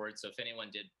gone forward. So if anyone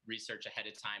did research ahead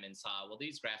of time and saw, well,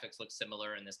 these graphics look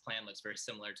similar and this plan looks very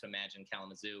similar to Imagine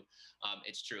Kalamazoo,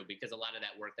 it's true, because a lot of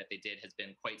that work that they did has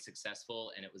been quite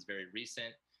successful and it was very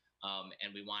recent.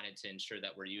 And we wanted to ensure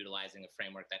that we're utilizing a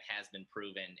framework that has been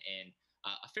proven in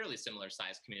a fairly similar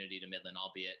sized community to Midland,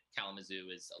 albeit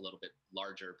Kalamazoo is a little bit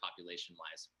larger population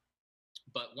wise.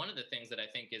 But one of the things that I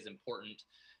think is important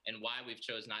and why we've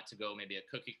chose not to go maybe a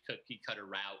cookie cutter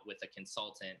route with a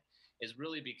consultant is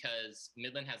really because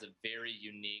Midland has a very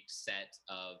unique set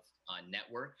of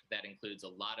network that includes a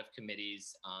lot of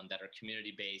committees that are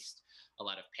community based, a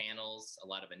lot of panels, a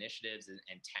lot of initiatives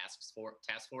and task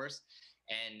force.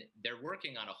 And they're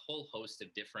working on a whole host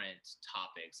of different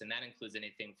topics. And that includes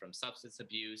anything from substance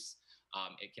abuse.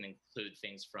 It can include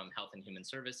things from health and human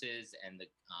services and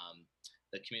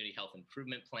the community health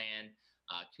improvement plan,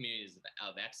 communities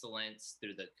of excellence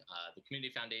through the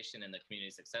community foundation and the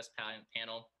community success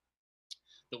panel,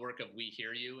 the work of We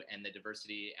Hear You and the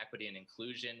diversity, equity, and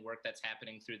inclusion work that's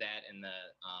happening through that, and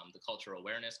the cultural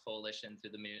awareness coalition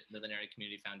through the Midland Area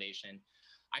Community Foundation.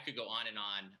 I could go on. And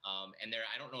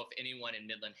I don't know if anyone in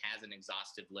Midland has an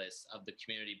exhaustive list of the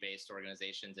community-based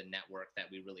organizations and network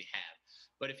that we really have.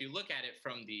 But if you look at it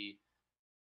from the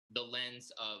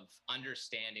lens of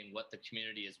understanding what the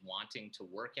community is wanting to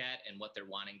work at and what they're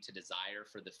wanting to desire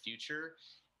for the future,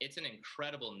 it's an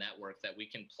incredible network that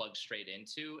we can plug straight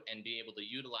into and be able to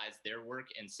utilize their work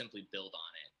and simply build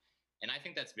on it. And I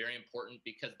think that's very important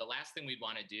because the last thing we'd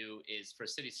want to do is for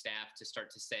city staff to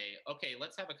start to say, okay,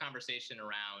 let's have a conversation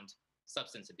around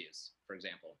substance abuse, for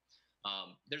example.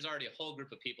 There's already a whole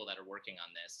group of people that are working on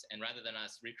this. And rather than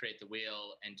us recreate the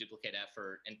wheel and duplicate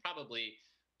effort and probably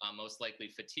most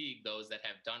likely fatigue those that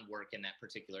have done work in that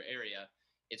particular area,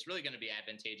 it's really going to be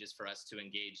advantageous for us to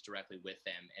engage directly with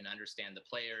them and understand the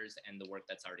players and the work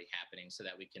that's already happening so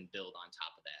that we can build on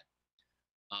top of that.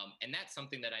 And that's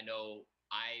something that I know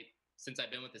since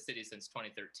I've been with the city since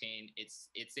 2013,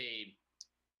 it's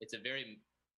a very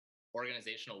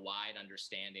organizational wide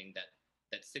understanding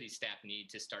that city staff need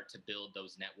to start to build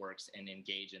those networks and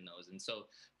engage in those. And so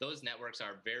those networks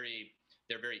are very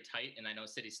tight, and I know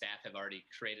city staff have already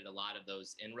created a lot of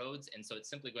those inroads, and so it's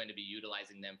simply going to be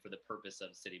utilizing them for the purpose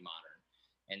of City Modern.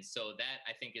 And so that,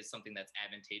 I think, is something that's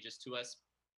advantageous to us.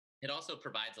 It also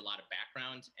provides a lot of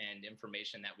background and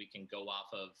information that we can go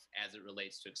off of as it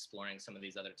relates to exploring some of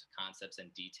these other concepts in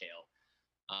detail.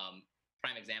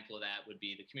 Prime example of that would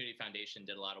be the Community Foundation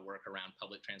did a lot of work around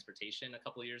public transportation a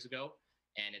couple of years ago,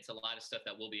 and it's a lot of stuff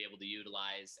that we'll be able to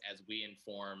utilize as we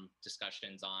inform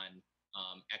discussions on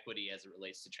equity as it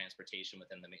relates to transportation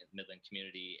within the Midland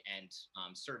community and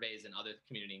surveys and other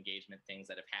community engagement things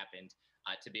that have happened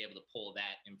to be able to pull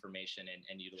that information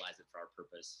and utilize it for our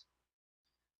purpose.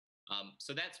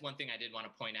 So that's one thing I did want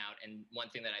to point out, and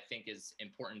one thing that I think is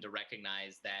important to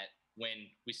recognize, that when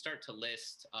we start to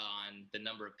list on the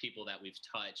number of people that we've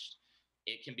touched,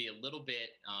 it can be a little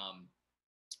bit,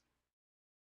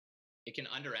 it can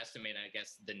underestimate, I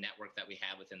guess, the network that we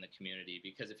have within the community.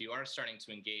 Because if you are starting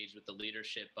to engage with the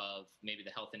leadership of maybe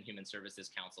the Health and Human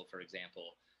Services Council, for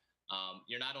example,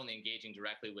 you're not only engaging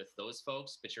directly with those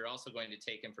folks, but you're also going to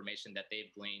take information that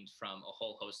they've gleaned from a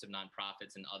whole host of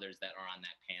nonprofits and others that are on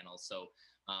that panel. So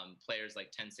players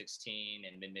like 1016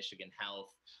 and Mid-Michigan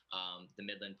Health, the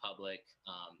Midland Public,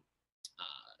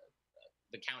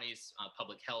 the county's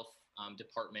public health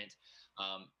department,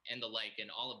 and the like, and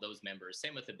all of those members.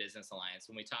 Same with the Business Alliance.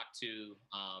 When we talk to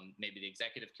maybe the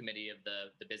executive committee of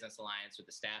the Business Alliance or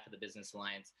the staff of the Business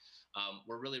Alliance,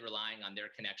 we're really relying on their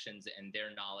connections and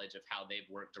their knowledge of how they've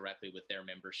worked directly with their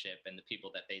membership and the people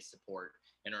that they support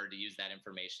in order to use that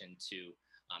information to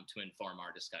inform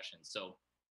our discussions. So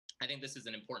I think this is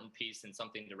an important piece and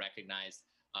something to recognize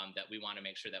that we want to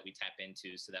make sure that we tap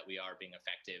into so that we are being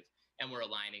effective and we're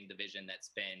aligning the vision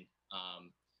that's been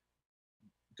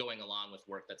going along with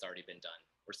work that's already been done.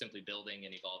 We're simply building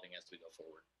and evolving as we go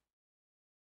forward.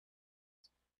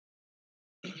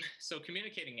 So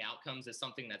communicating outcomes is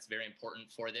something that's very important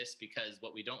for this, because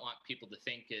what we don't want people to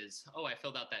think is, oh, I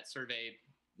filled out that survey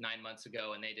 9 months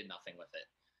ago and they did nothing with it.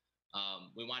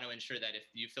 We want to ensure that if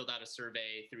you filled out a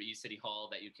survey through eCity Hall,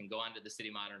 that you can go onto the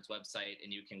City Modern's website and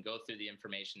you can go through the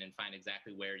information and find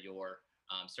exactly where your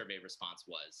survey response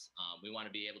was. We want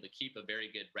to be able to keep a very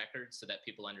good record so that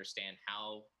people understand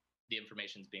how the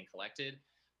information is being collected,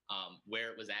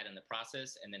 where it was at in the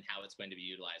process, and then how it's going to be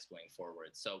utilized going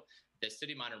forward. So the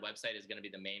City Modern website is going to be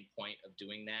the main point of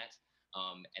doing that.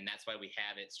 And that's why we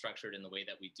have it structured in the way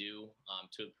that we do,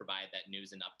 to provide that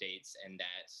news and updates and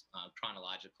that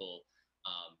chronological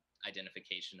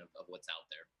identification of what's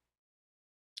out there.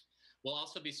 We'll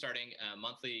also be starting a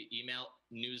monthly email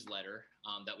newsletter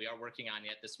that we are working on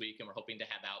yet this week, and we're hoping to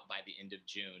have out by the end of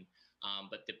June.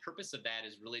 But the purpose of that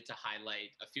is really to highlight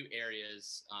a few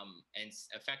areas and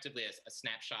effectively a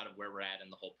snapshot of where we're at in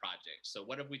the whole project. So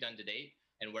what have we done to date,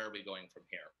 and where are we going from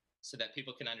here? So that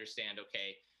people can understand,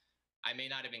 okay, I may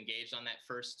not have engaged on that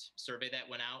first survey that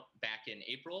went out back in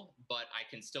April, but I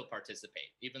can still participate.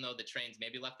 Even though the trains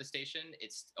maybe left the station,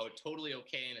 it's totally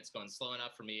okay and it's going slow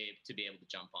enough for me to be able to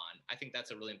jump on. I think that's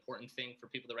a really important thing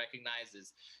for people to recognize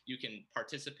is you can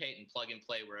participate and plug and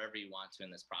play wherever you want to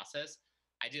in this process.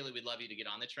 Ideally, we'd love you to get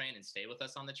on the train and stay with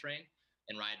us on the train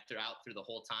and ride through the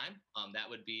whole time. That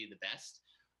would be the best.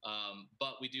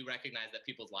 But we do recognize that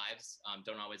people's lives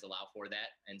don't always allow for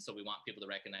that. And so we want people to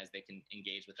recognize they can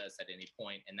engage with us at any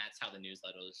point, and that's how the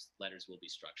newsletters will be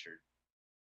structured.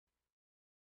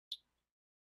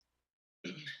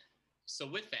 So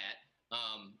with that,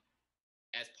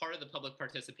 as part of the public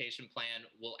participation plan,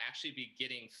 we'll actually be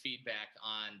getting feedback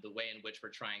on the way in which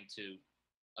we're trying to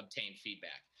obtain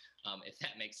feedback, if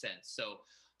that makes sense. So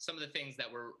some of the things that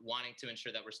we're wanting to ensure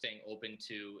that we're staying open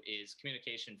to is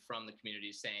communication from the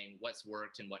community saying what's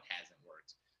worked and what hasn't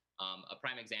worked. A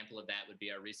prime example of that would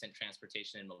be our recent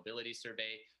transportation and mobility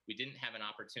survey. We didn't have an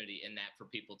opportunity in that for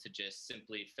people to just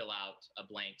simply fill out a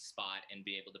blank spot and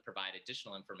be able to provide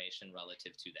additional information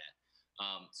relative to that.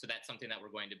 So that's something that we're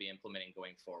going to be implementing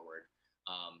going forward.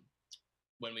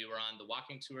 When we were on the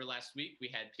walking tour last week,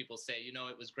 we had people say, you know,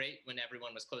 it was great when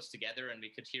everyone was close together and we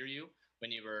could hear you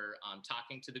when you were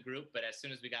talking to the group. But as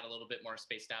soon as we got a little bit more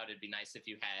spaced out, it'd be nice if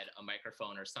you had a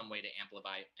microphone or some way to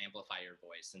amplify your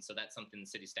voice. And so that's something the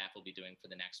city staff will be doing for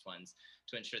the next ones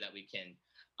to ensure that we can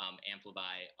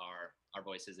amplify our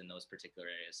voices in those particular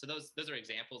areas. So those are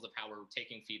examples of how we're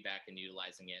taking feedback and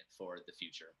utilizing it for the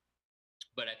future.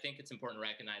 But I think it's important to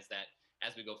recognize that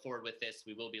as we go forward with this,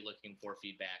 we will be looking for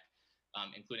feedback,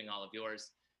 including all of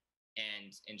yours,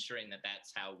 and ensuring that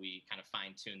that's how we kind of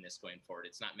fine tune this going forward.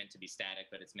 It's not meant to be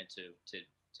static, but it's meant to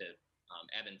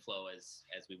ebb and flow as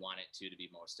we want it to be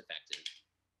most effective.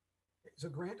 So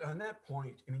Grant, on that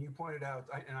point, I mean, you pointed out,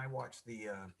 and I watched the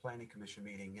Planning Commission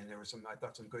meeting, and there were I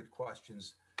thought some good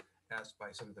questions asked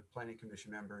by some of the Planning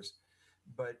Commission members.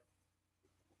 But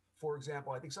for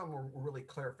example, I think some were really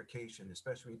clarification,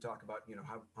 especially when you talk about, you know,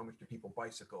 how much do people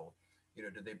bicycle? You know,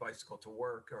 do they bicycle to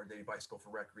work or do they bicycle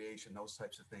for recreation, those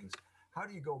types of things? How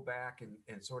do you go back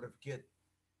and sort of can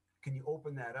you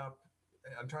open that up?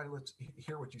 I'm trying to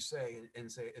hear what you say and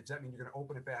say, does that mean you're going to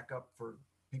open it back up for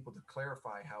people to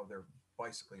clarify how they're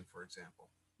bicycling, for example?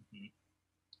 Mm-hmm.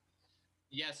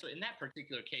 Yeah, so in that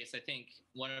particular case, I think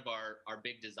one of our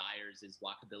big desires is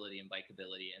walkability and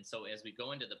bikeability. And so as we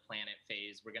go into the planet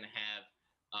phase, we're going to have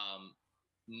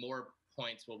more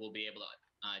points where we'll be able to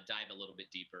dive a little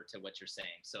bit deeper to what you're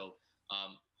saying. So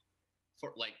are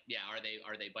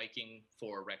they biking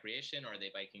for recreation, or are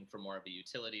they biking for more of a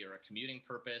utility or a commuting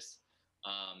purpose?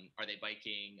 Are they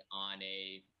biking on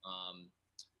a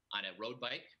road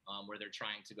bike where they're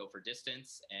trying to go for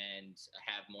distance and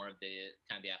have more of the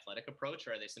kind of the athletic approach,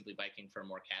 or are they simply biking for a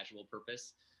more casual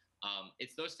purpose?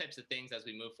 It's those types of things as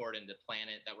we move forward into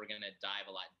Planet that we're going to dive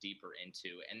a lot deeper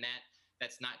into. And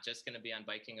that's not just going to be on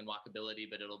biking and walkability,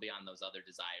 but it'll be on those other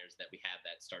desires that we have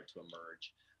that start to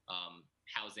emerge.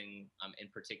 Housing in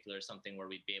particular, something where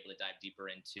we'd be able to dive deeper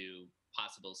into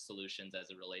possible solutions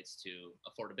as it relates to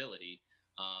affordability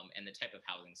and the type of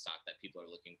housing stock that people are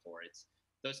looking for. It's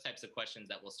those types of questions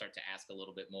that we'll start to ask a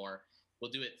little bit more. We'll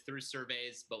do it through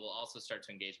surveys, but we'll also start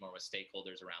to engage more with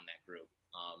stakeholders around that group,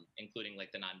 including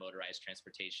like the non-motorized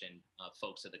transportation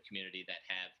folks of the community that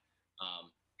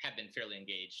have been fairly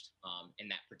engaged in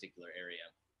that particular area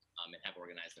and have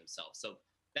organized themselves. So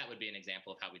that would be an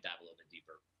example of how we dive a little bit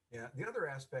deeper. Yeah, the other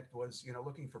aspect was, you know,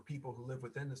 looking for people who live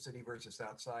within the city versus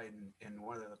outside. And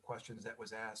one of the questions that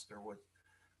was asked, or one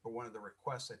of the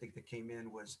requests I think that came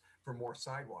in, was for more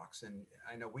sidewalks. And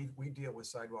I know we deal with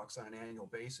sidewalks on an annual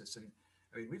basis. And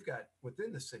I mean, we've got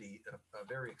within the city a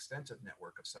very extensive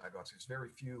network of sidewalks. There's very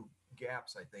few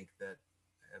gaps, I think, that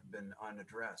have been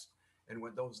unaddressed. And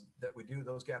when those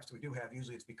gaps that we do have,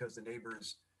 usually it's because the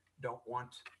neighbors don't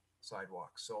want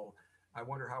sidewalks. So I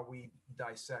wonder how we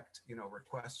dissect, you know,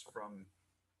 requests from,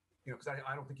 you know, because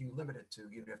I don't think you limit it to,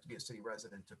 you have to be a city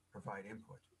resident to provide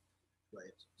input.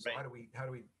 Right. So right. How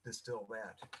do we distill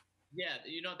that? Yeah,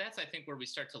 you know, that's, I think, where we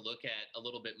start to look at a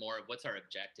little bit more of what's our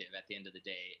objective at the end of the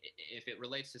day. If it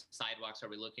relates to sidewalks, are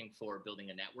we looking for building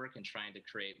a network and trying to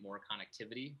create more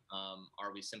connectivity?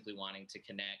 Are we simply wanting to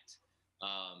connect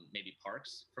maybe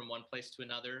parks from one place to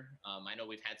another? I know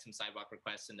we've had some sidewalk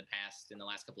requests in the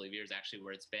last couple of years, actually,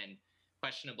 where it's been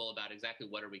questionable about exactly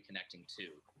what are we connecting to.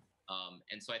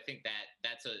 And so I think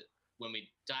that's when we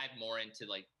dive more into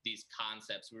like these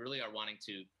concepts, we really are wanting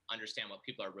to understand what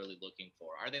people are really looking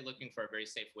for. Are they looking for a very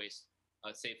safe way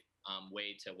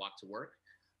to walk to work,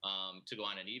 to go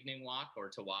on an evening walk, or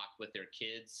to walk with their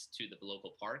kids to the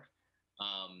local park?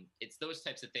 It's those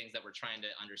types of things that we're trying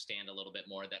to understand a little bit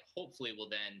more, that hopefully will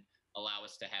then allow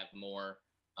us to have more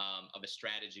of a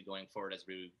strategy going forward as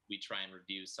we try and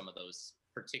review some of those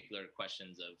particular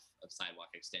questions of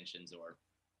sidewalk extensions or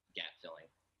gap filling.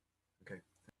 Okay.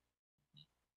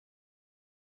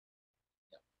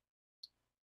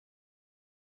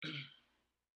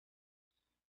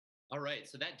 All right,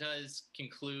 so that does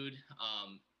conclude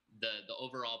the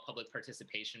overall public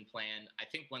participation plan. I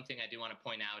think one thing I do want to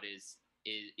point out is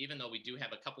even though we do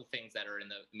have a couple things that are in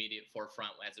the immediate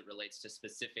forefront as it relates to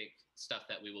specific stuff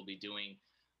that we will be doing,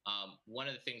 one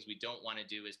of the things we don't want to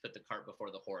do is put the cart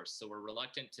before the horse. So we're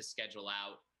reluctant to schedule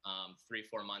out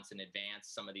 3-4 months in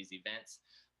advance some of these events,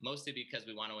 mostly because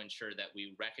we want to ensure that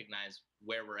we recognize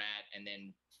where we're at and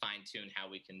then fine tune how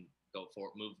we can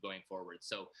move going forward.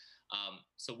 So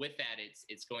with that,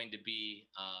 it's going to be,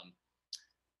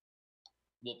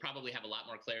 we'll probably have a lot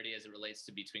more clarity as it relates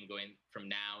to between going from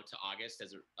now to August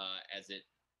as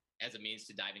a means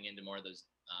to diving into more of those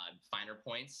finer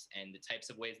points and the types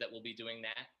of ways that we'll be doing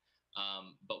that.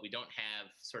 But we don't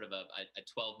have sort of a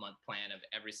 12-month plan of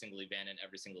every single event and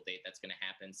every single date that's going to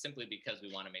happen, simply because we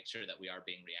want to make sure that we are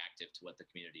being reactive to what the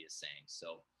community is saying.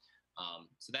 So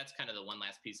that's kind of the one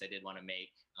last piece I did want to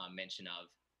make mention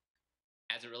of.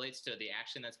 As it relates to the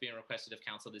action that's being requested of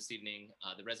council this evening,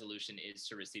 the resolution is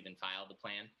to receive and file the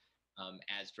plan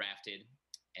as drafted.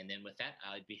 And then with that,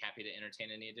 I'd be happy to entertain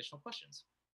any additional questions.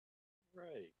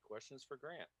 Right. Questions for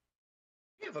Grant?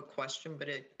 I have a question, but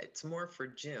it's more for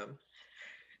Jim.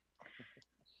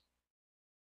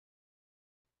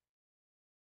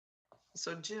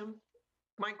 So Jim,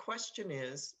 my question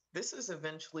is, this is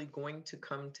eventually going to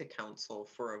come to council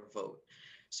for a vote.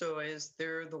 So is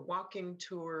there the walking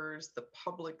tours, the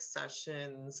public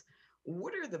sessions?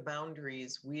 What are the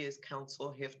boundaries we as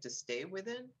council have to stay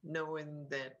within, knowing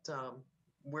that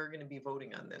we're going to be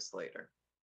voting on this later?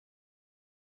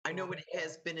 I know it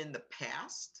has been in the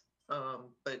past,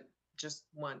 but just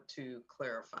want to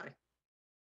clarify.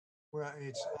 Well,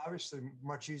 it's obviously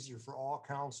much easier for all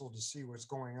council to see what's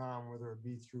going on, whether it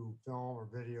be through film or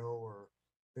video or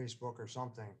Facebook or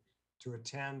something. To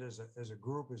attend as a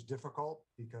group is difficult,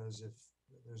 because if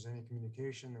there's any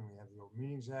communication, then we have the Open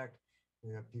Meetings Act.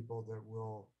 We have people that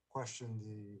will question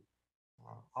the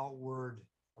outward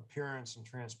appearance and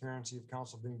transparency of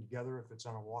council being together if it's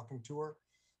on a walking tour.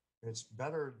 It's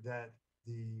better that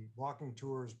the walking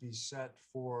tours be set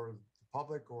for the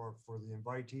public or for the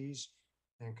invitees,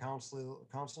 and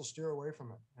council steer away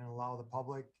from it and allow the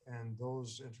public and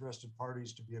those interested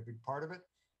parties to be a big part of it,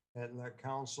 and let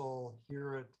council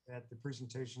hear it at the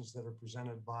presentations that are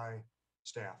presented by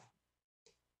staff.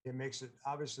 It makes it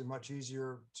obviously much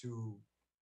easier to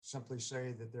simply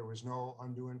say that there was no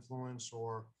undue influence,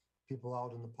 or people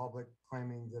out in the public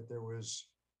claiming that there was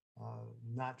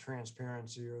not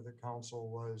transparency, or the council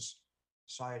was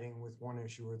siding with one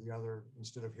issue or the other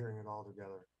instead of hearing it all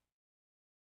together.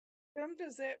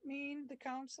 Does that mean the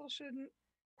council shouldn't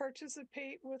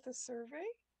participate with a survey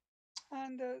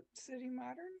on the City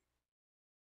Modern?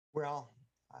 Well,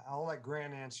 I'll let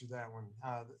Grant answer that one.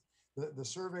 The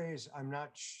surveys, I'm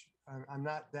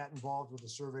not that involved with the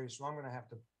surveys, so I'm going to have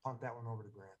to punt that one over to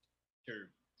Grant.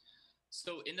 Sure.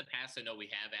 So in the past, I know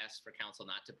we have asked for council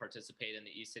not to participate in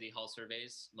the City Hall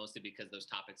surveys, mostly because those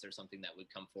topics are something that would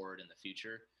come forward in the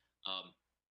future.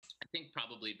 I think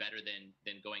probably better than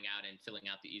going out and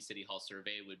filling out the City Hall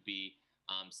survey would be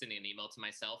sending an email to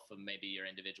myself of maybe your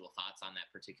individual thoughts on that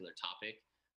particular topic,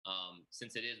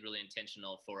 since it is really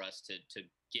intentional for us to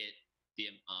get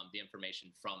the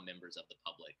information from members of the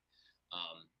public.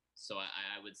 So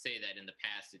I would say that in the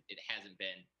past, it hasn't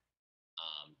been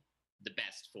the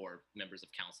best for members of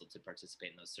council to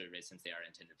participate in those surveys, since they are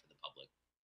intended for the public.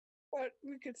 But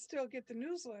we could still get the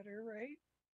newsletter, right?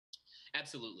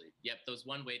 Absolutely. Yep. Those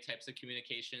one-way types of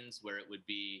communications, where it would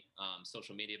be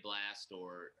social media blast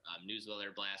or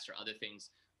newsletter blast or other things,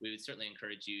 we would certainly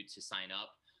encourage you to sign up.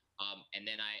 And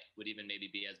then I would even maybe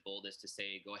be as bold as to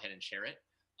say, go ahead and share it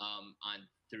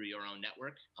through your own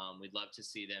network. We'd love to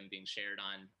see them being shared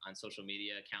on social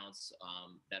media accounts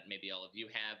that maybe all of you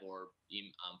have, or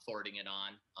forwarding it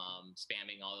on,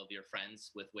 spamming all of your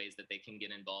friends with ways that they can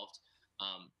get involved.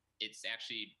 It's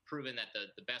actually proven that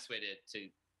the best way to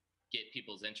get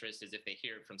people's interest is if they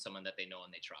hear it from someone that they know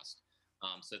and they trust.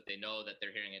 So if they know that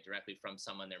they're hearing it directly from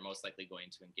someone, they're most likely going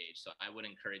to engage. So I would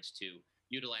encourage to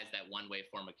utilize that one-way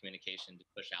form of communication to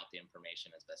push out the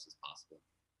information as best as possible.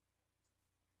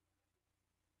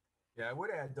 Yeah, I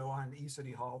would add though on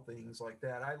e-city hall things like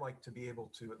that, I like to be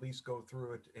able to at least go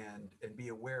through it and be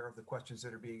aware of the questions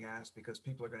that are being asked, because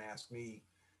people are going to ask me,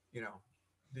 you know,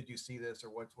 did you see this, or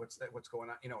what's going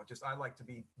on? You know, just I like to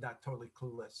be not totally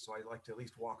clueless, so I like to at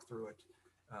least walk through it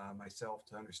myself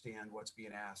to understand what's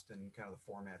being asked and kind of the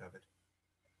format of it.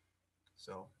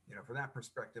 So, you know, from that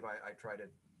perspective, I try to,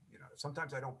 you know,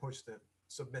 sometimes I don't push the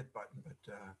submit button, but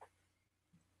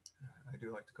I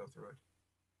do like to go through it.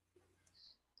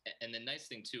 And the nice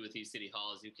thing too with eCity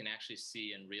Hall is you can actually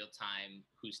see in real time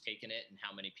who's taken it and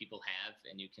how many people have,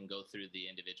 and you can go through the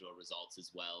individual results as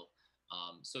well.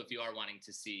 So if you are wanting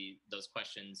to see those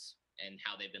questions and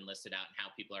how they've been listed out and how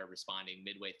people are responding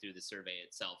midway through the survey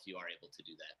itself, you are able to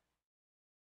do that.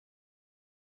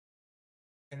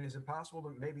 And is it possible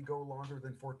to maybe go longer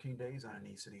than 14 days on an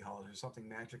eCity Hall? Is there something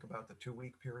magic about the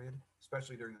 2-week period,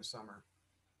 especially during the summer?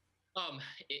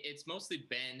 It's mostly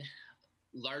been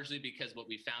largely because what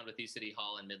we found with eCity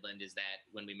Hall in Midland is that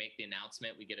when we make the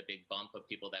announcement, we get a big bump of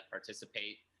people that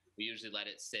participate. We usually let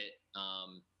it sit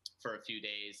for a few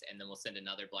days, and then we'll send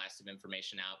another blast of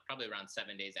information out. Probably around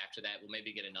 7 days after that, we'll maybe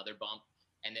get another bump.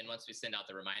 And then once we send out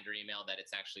the reminder email that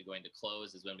it's actually going to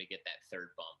close is when we get that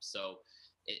third bump. So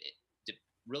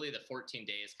really the 14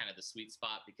 days kind of the sweet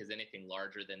spot, because anything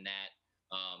larger than that,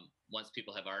 once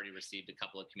people have already received a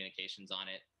couple of communications on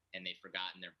it and they've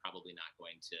forgotten, they're probably not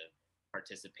going to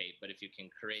participate. But if you can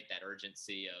create that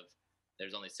urgency of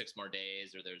there's only 6 more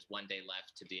days or there's 1 day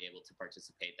left to be able to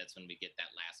participate, that's when we get that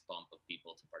last bump of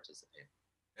people to participate.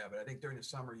 Yeah, but I think during the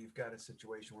summer, you've got a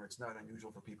situation where it's not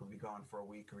unusual for people to be gone for a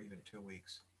week or even 2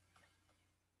 weeks.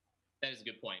 That is a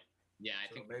good point. Yeah, I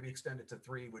think maybe extend it to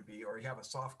 3 would be, or you have a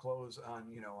soft close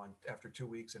on, you know, on after 2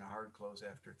 weeks and a hard close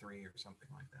after 3 or something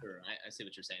like that. Sure, I see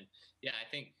what you're saying. Yeah, I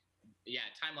think, yeah,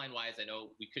 timeline wise, I know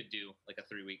we could do like a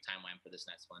 3-week timeline for this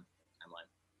next one.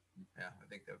 Yeah, I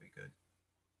think that would be good.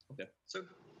 Okay. So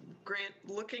Grant,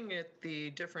 looking at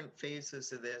the different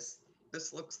phases of this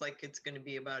looks like it's going to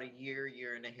be about a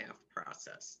year and a half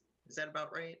process. Is that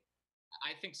about right?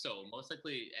 I think so. Most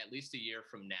likely at least a year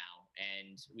from now.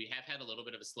 And we have had a little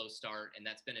bit of a slow start, and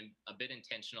that's been a bit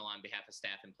intentional on behalf of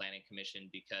staff and planning commission,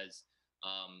 because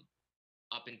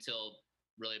up until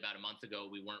really about a month ago,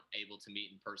 we weren't able to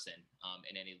meet in person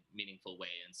in any meaningful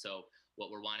way. And so what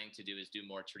we're wanting to do is do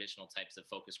more traditional types of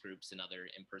focus groups and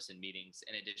other in-person meetings,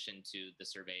 in addition to the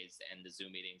surveys and the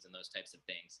Zoom meetings and those types of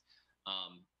things.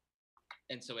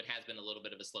 And so it has been a little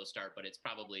bit of a slow start, but it's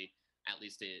probably at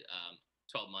least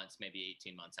 12 months, maybe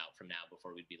 18 months out from now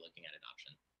before we'd be looking at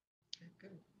adoption.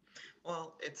 Good.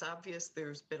 Well, it's obvious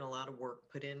there's been a lot of work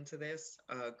put into this.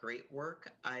 Great work.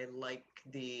 I like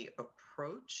the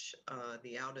approach,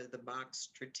 the out-of-the-box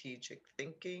strategic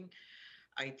thinking.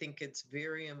 I think it's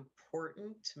very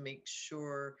important to make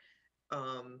sure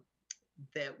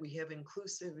that we have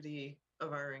inclusivity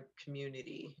of our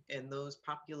community, and those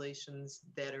populations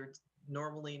that are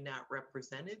normally not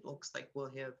represented, looks like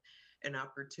we'll have an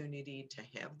opportunity to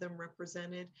have them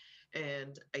represented.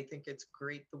 And I think it's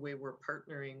great the way we're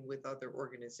partnering with other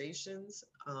organizations,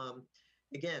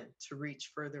 again, to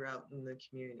reach further out in the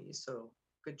community. So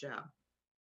good job.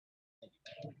 All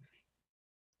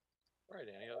right,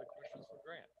 any other questions for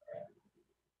Grant?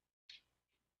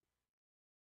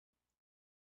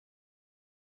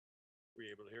 Were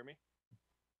you able to hear me?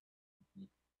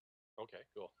 Okay,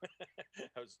 cool.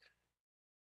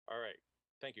 All right.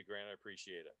 Thank you, Grant. I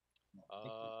appreciate it.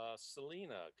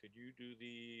 Selena, could you do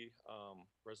the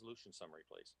resolution summary,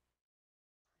 please?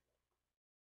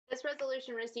 This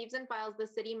resolution receives and files the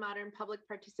City Modern Public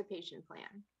Participation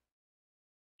Plan.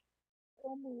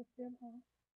 So moved, Jim Hall.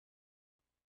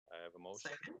 I have a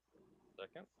motion.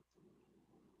 Second.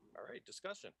 All right,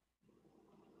 discussion.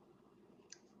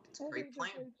 It's a great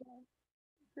plan.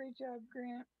 Great job,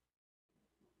 Grant.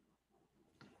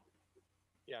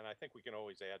 Yeah, and I think we can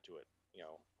always add to it, you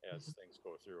know, as things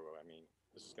go through. I mean,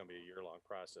 this is going to be a year-long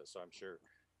process, so I'm sure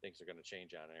things are going to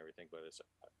change on and everything, but it's a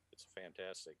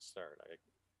fantastic start. I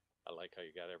like how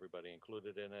you got everybody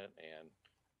included in it, and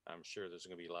I'm sure there's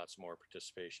going to be lots more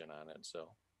participation on it.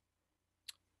 So,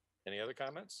 any other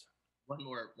comments? One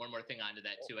more thing onto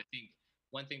that too. I think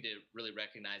one thing to really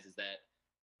recognize is that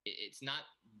it's not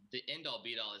the end-all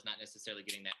be-all is not necessarily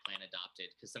getting that plan adopted,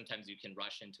 because sometimes you can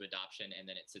rush into adoption and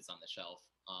then it sits on the shelf.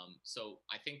 So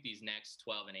I think these next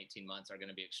 12 and 18 months are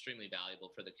going to be extremely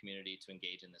valuable for the community to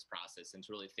engage in this process and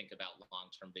to really think about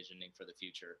long-term visioning for the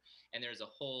future. And there's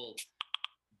a whole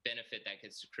benefit that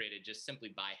gets created just simply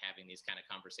by having these kind of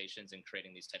conversations and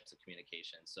creating these types of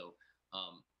communications. So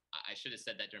I should have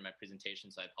said that during my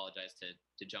presentation, so I apologize to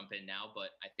jump in now,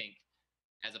 but I think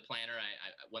as a planner,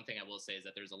 one thing I will say is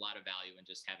that there's a lot of value in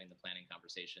just having the planning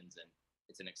conversations, and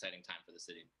it's an exciting time for the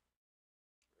city.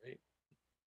 Great.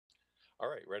 All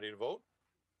right, ready to vote?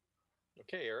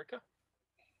 Okay, Erica?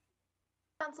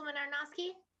 Councilman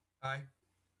Arnosky, Aye.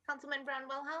 Councilman Brown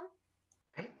Wilhelm,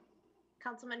 Aye.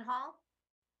 Councilman Hall,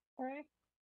 Aye.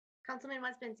 Councilman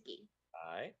Wasbinski.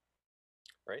 Aye.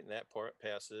 Right, and that part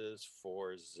passes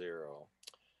 4-0.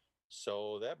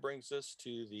 So that brings us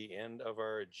to the end of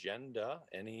our agenda.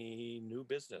 Any new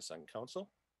business on council?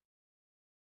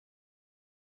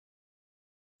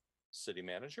 City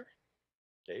manager?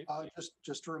 Dave?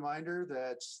 Just a reminder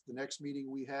that the next meeting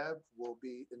we have will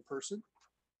be in person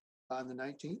on the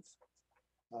 19th.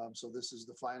 So this is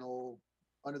the final,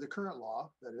 under the current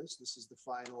law, that is, this is the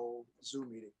final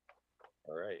Zoom meeting.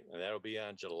 All right, and that'll be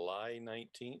on July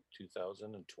 19th,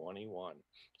 2021.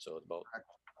 So it's about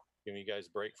giving you guys a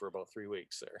break for about 3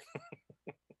 weeks there.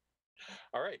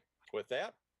 All right, with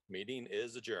that, meeting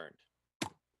is adjourned.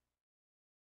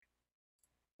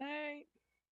 Night.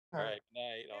 All right, good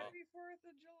night. All. Happy 4th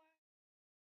of July.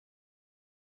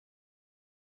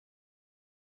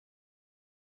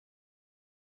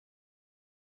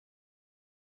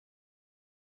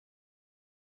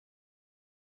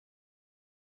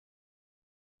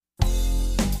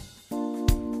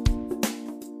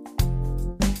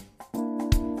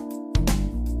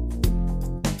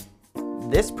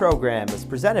 This program is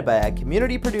presented by a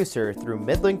community producer through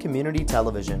Midland Community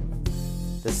Television.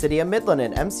 The City of Midland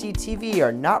and MCTV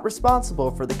are not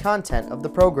responsible for the content of the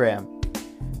program.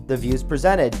 The views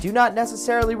presented do not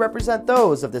necessarily represent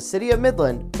those of the City of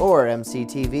Midland or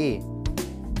MCTV.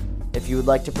 If you would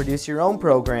like to produce your own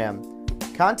program,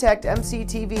 contact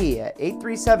MCTV at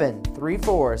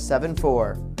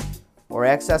 837-3474 or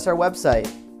access our website,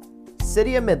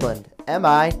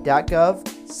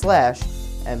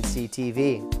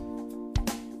 cityofmidlandmi.gov/MCTV.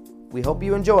 We hope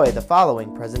you enjoy the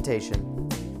following presentation.